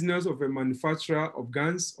in the business of a manufacturer of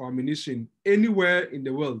guns or ammunition anywhere in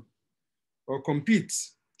the world, or compete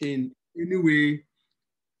in any way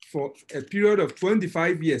for a period of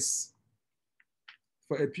 25 years.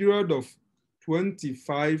 For a period of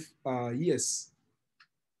 25 years.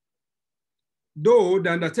 Though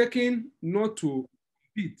the undertaking not to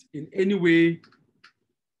compete in any way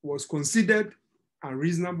was considered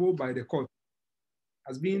unreasonable by the court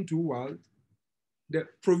as being too wild, the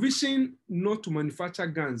provision not to manufacture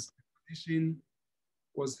guns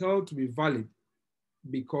was held to be valid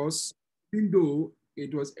because even though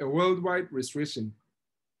it was a worldwide restriction,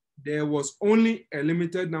 there was only a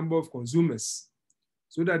limited number of consumers,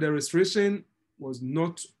 so that the restriction was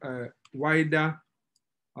not wider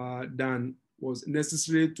than was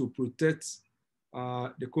necessary to protect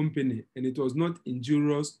the company, and it was not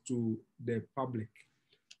injurious to the public.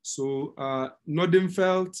 So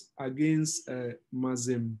Nordenfelt against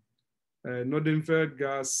Mazim, Nordenfelt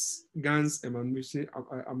Guns and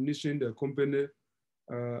Ammunition, the company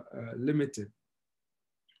limited.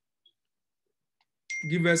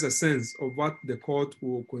 Give us a sense of what the court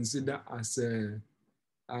will consider as a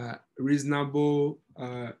reasonable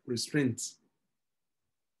restraint.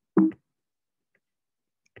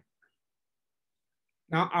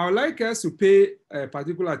 Now, I would like us to pay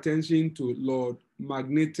particular attention to Lord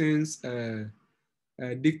Magneton's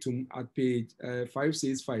dictum at page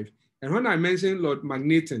 565. And when I mention Lord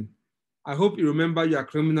Magneton, I hope you remember your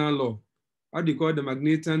criminal law. What do you call the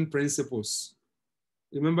Magneton principles?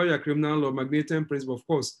 Remember your criminal law, Magneton principle, of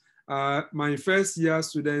course. My first year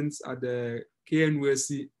students at the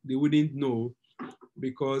KNUSC, they wouldn't know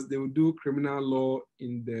because they would do criminal law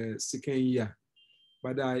in the second year.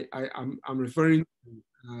 But I'm referring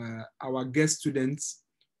to our guest students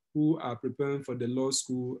who are preparing for the law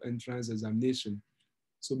school entrance examination.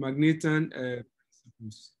 So Magneton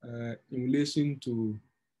principles in relation to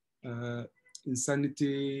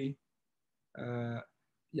insanity,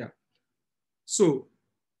 yeah. So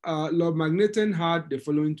Lord Magneton had the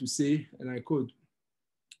following to say, and I quote,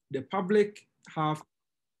 "The public have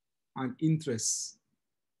an interest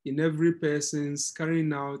in every person's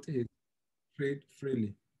carrying out his trade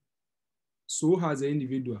freely. So has the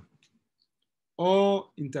individual.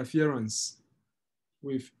 All interference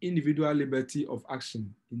with individual liberty of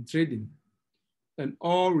action in trading and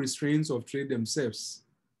all restraints of trade themselves,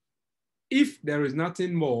 if there is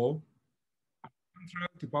nothing more, are contrary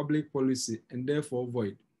to public policy and therefore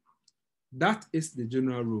void. That is the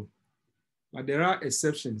general rule. But there are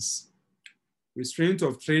exceptions. Restraint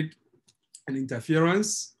of trade and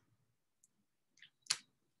interference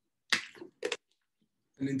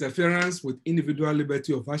with individual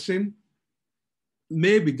liberty of action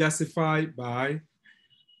may be justified by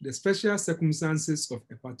the special circumstances of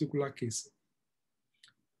a particular case.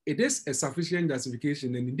 It is a sufficient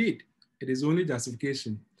justification, and indeed, it is only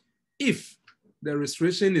justification if the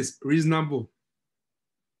restriction is reasonable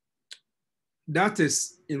that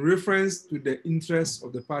is in reference to the interests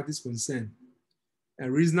of the parties concerned,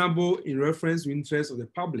 and reasonable in reference to interests of the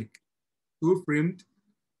public, so framed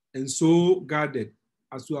and so guarded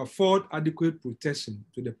as to afford adequate protection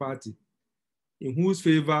to the party in whose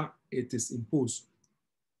favor it is imposed,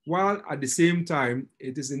 while at the same time,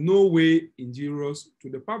 it is in no way injurious to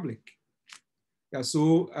the public. Yeah,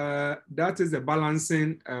 so that is the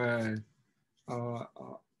balancing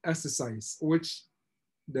exercise which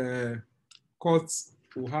the courts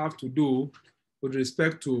will have to do with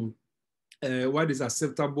respect to what is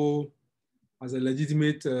acceptable as a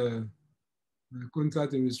legitimate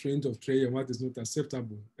contract in restraint of trade and what is not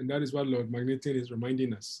acceptable. And that is what Lord Magneton is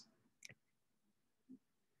reminding us.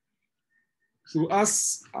 So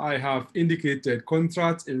as I have indicated,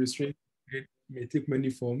 contracts in restraint of trade may take many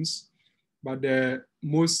forms, but the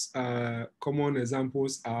most common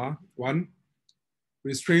examples are: 1,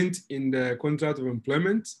 restraint in the contract of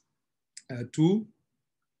employment; 2,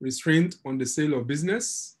 restraint on the sale of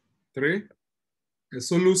business; 3, a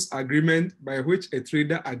solus agreement by which a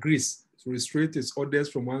trader agrees to restrict his orders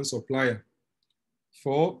from one supplier;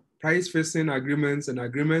 4, price-fixing agreements, an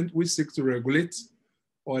agreement which seeks to regulate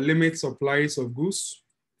or limit supplies of goods;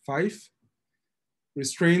 5,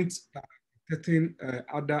 restraint protecting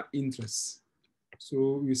other interests.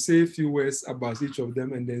 So we say a few words about each of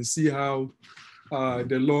them and then see how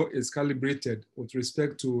the law is calibrated with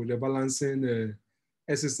respect to the balancing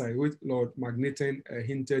exercise, which Lord Magneton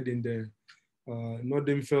hinted in the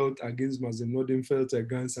Nordenfeld against Mazen Nordenfeld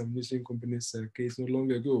Guns Ammunition Company's case not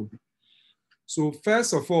long ago. So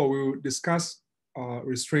first of all, we will discuss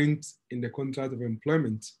restraint in the contract of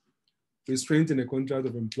employment. Restraint in the contract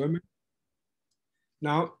of employment.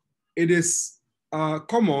 Now, it is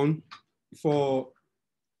common for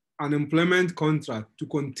an employment contract to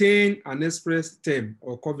contain an express term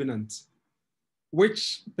or covenant,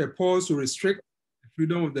 which purports to restrict the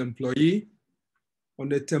freedom of the employee on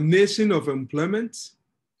the termination of employment,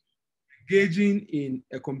 engaging in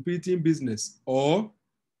a competing business, or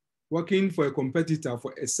working for a competitor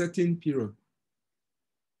for a certain period.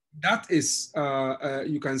 That is,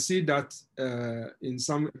 you can see that in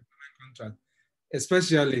some employment contracts,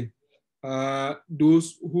 especially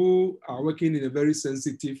those who are working in a very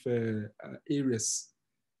sensitive areas,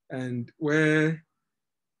 and where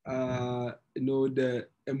the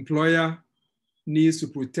employer needs to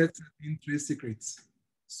protect trade secrets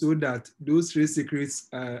so that those trade secrets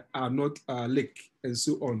are not leaked and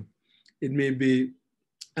so on. It may be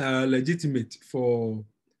legitimate for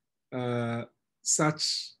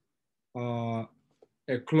such a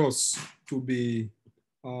clause to be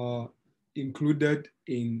included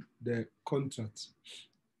in the contract.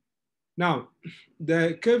 Now,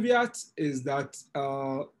 the caveat is that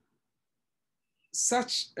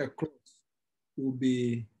such a clause will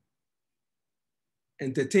be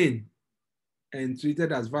entertained and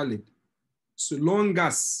treated as valid so long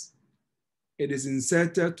as it is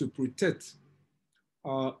inserted to protect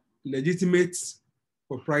legitimate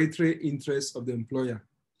proprietary interests of the employer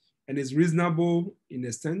and is reasonable in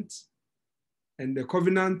extent, and the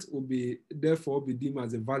covenant will be therefore be deemed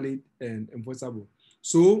as a valid and enforceable.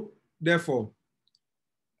 So therefore,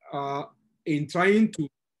 in trying to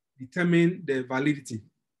determine the validity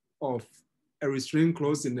of a restraint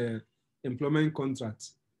clause in the employment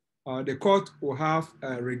contract, the court will have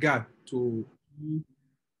regard to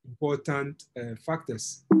important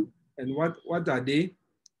factors. And what are they?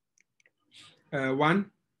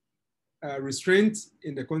 1, restraint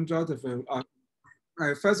in the contract of,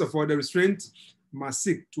 first of all, the restraint must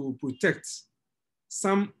seek to protect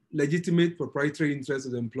some legitimate proprietary interests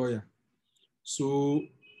of the employer. So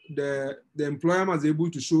the employer must be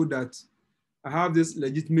able to show that I have this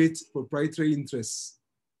legitimate proprietary interests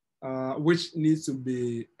which needs to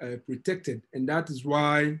be protected. And that is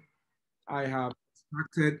why I have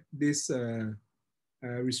extracted this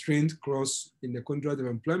restraint clause in the contract of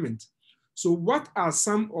employment. So what are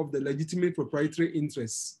some of the legitimate proprietary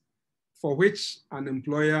interests for which an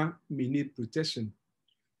employer may need protection?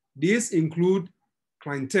 These include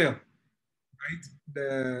clientele,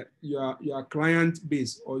 right? Your client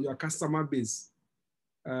base or your customer base.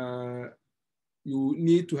 You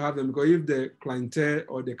need to have them, because if the clientele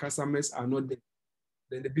or the customers are not there,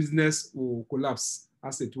 then the business will collapse,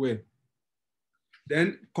 as it were.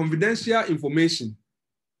 Then confidential information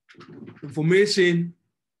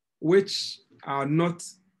which are not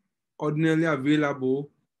ordinarily available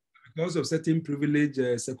because of certain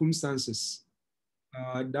privileged circumstances.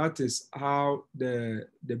 That is how the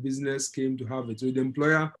business came to have it. So the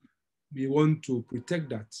employer may want to protect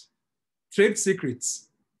that. Trade secrets.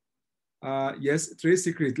 Yes, trade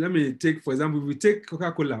secret. Let me take, for example, if we take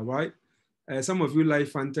Coca-Cola, right? some of you like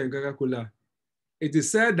Fanta and Coca-Cola. It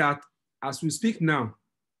is said that as we speak now,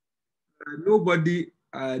 nobody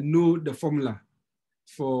know the formula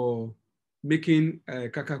for making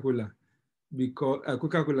Coca-Cola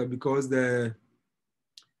because the,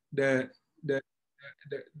 the,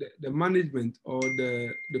 the management or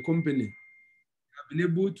the company have been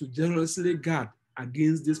able to generously guard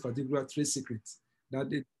against this particular trade secret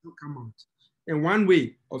that it will come out. And one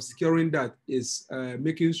way of securing that is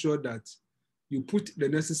making sure that you put the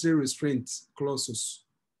necessary restraint clauses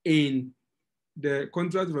in the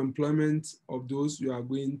contract of employment of those who are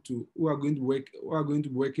going to be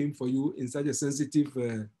working for you in such a sensitive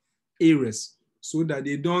areas, so that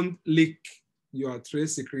they don't leak your trade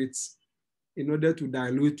secrets in order to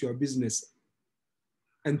dilute your business.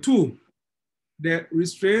 And two, the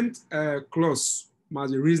restraint clause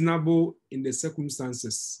must be reasonable in the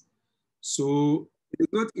circumstances. So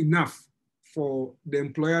it's not enough for the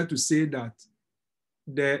employer to say that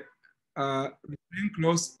the restraint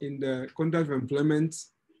clause in the contract of employment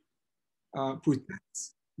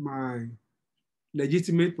protects my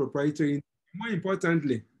legitimate proprietary. More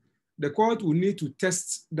importantly, the court will need to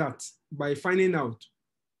test that by finding out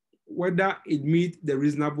whether it meets the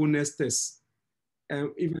reasonableness test.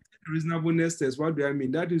 And if it's the reasonableness test, what do I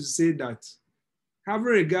mean? That is to say that having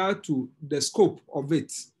regard to the scope of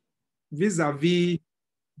it vis-a-vis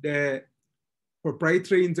the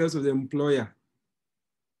proprietary interest of the employer,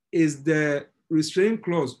 is the restraint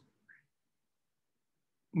clause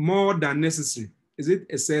more than necessary? Is it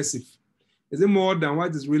excessive? Is it more than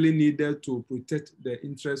what is really needed to protect the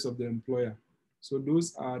interests of the employer? So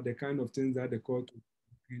those are the kind of things that the court will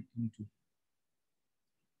get into.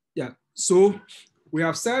 Yeah, so we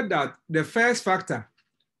have said that the first factor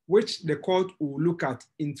which the court will look at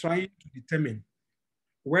in trying to determine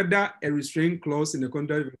whether a restraint clause in the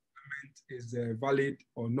contract of employment is valid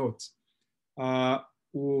or not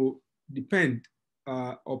will depend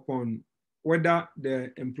upon whether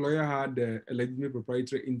the employer had a legitimate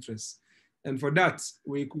proprietary interest. And for that,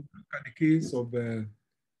 we could look at the case of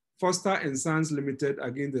Foster and Sons Limited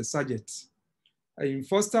against the Sargent. In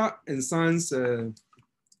Foster and Sons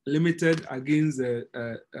Limited against the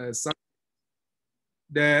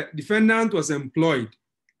the defendant was employed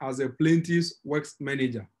as a plaintiff's works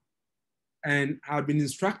manager and had been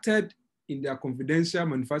instructed in their confidential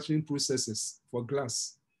manufacturing processes for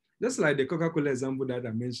glass. Just like the Coca-Cola example that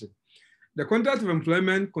I mentioned. The contract of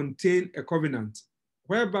employment contained a covenant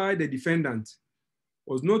whereby the defendant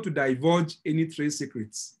was not to divulge any trade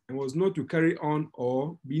secrets and was not to carry on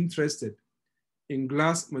or be interested in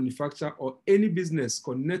glass manufacture or any business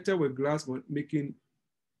connected with glass making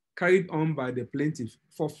carried on by the plaintiff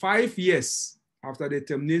for 5 years after the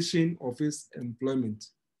termination of his employment.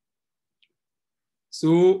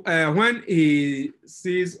 So when he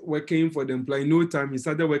ceased working for the employer, no time, he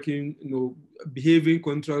started working, behaving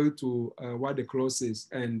contrary to what the clause says,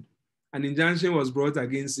 and an injunction was brought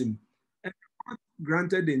against him. And the court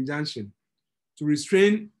granted the injunction to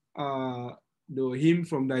restrain him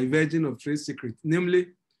from diverging of trade secret, namely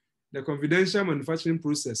the confidential manufacturing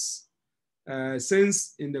process.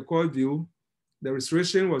 Since in the court view, the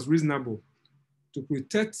restoration was reasonable to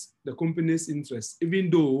protect the company's interests, even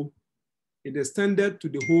though it extended to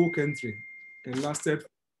the whole country and lasted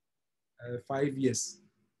 5 years.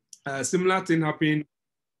 Similar thing happened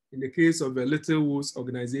in the case of the Little Woods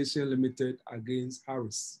Organization Limited against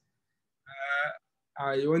Harris.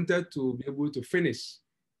 I wanted to be able to finish,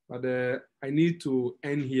 but I need to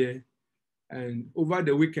end here. And over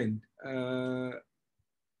the weekend,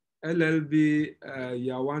 LLB,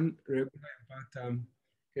 Yawan, regular and part-time,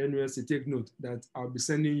 university, take note that I'll be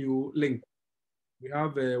sending you link. We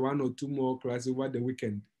have 1 or 2 more classes over the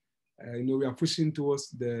weekend. We are pushing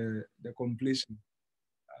towards the completion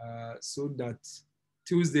so that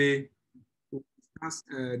Tuesday, we'll discuss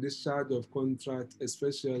discharge of contract,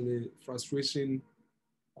 especially frustration,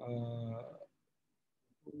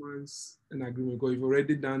 performance and agreement, because you've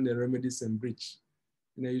already done the remedies and breach.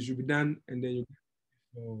 And then you should be done, and then you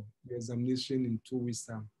for the examination in 2 weeks'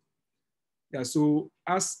 time. Yeah, so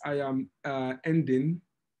as I am ending,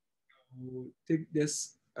 I will take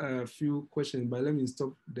just a few questions, but let me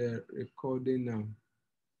stop the recording now.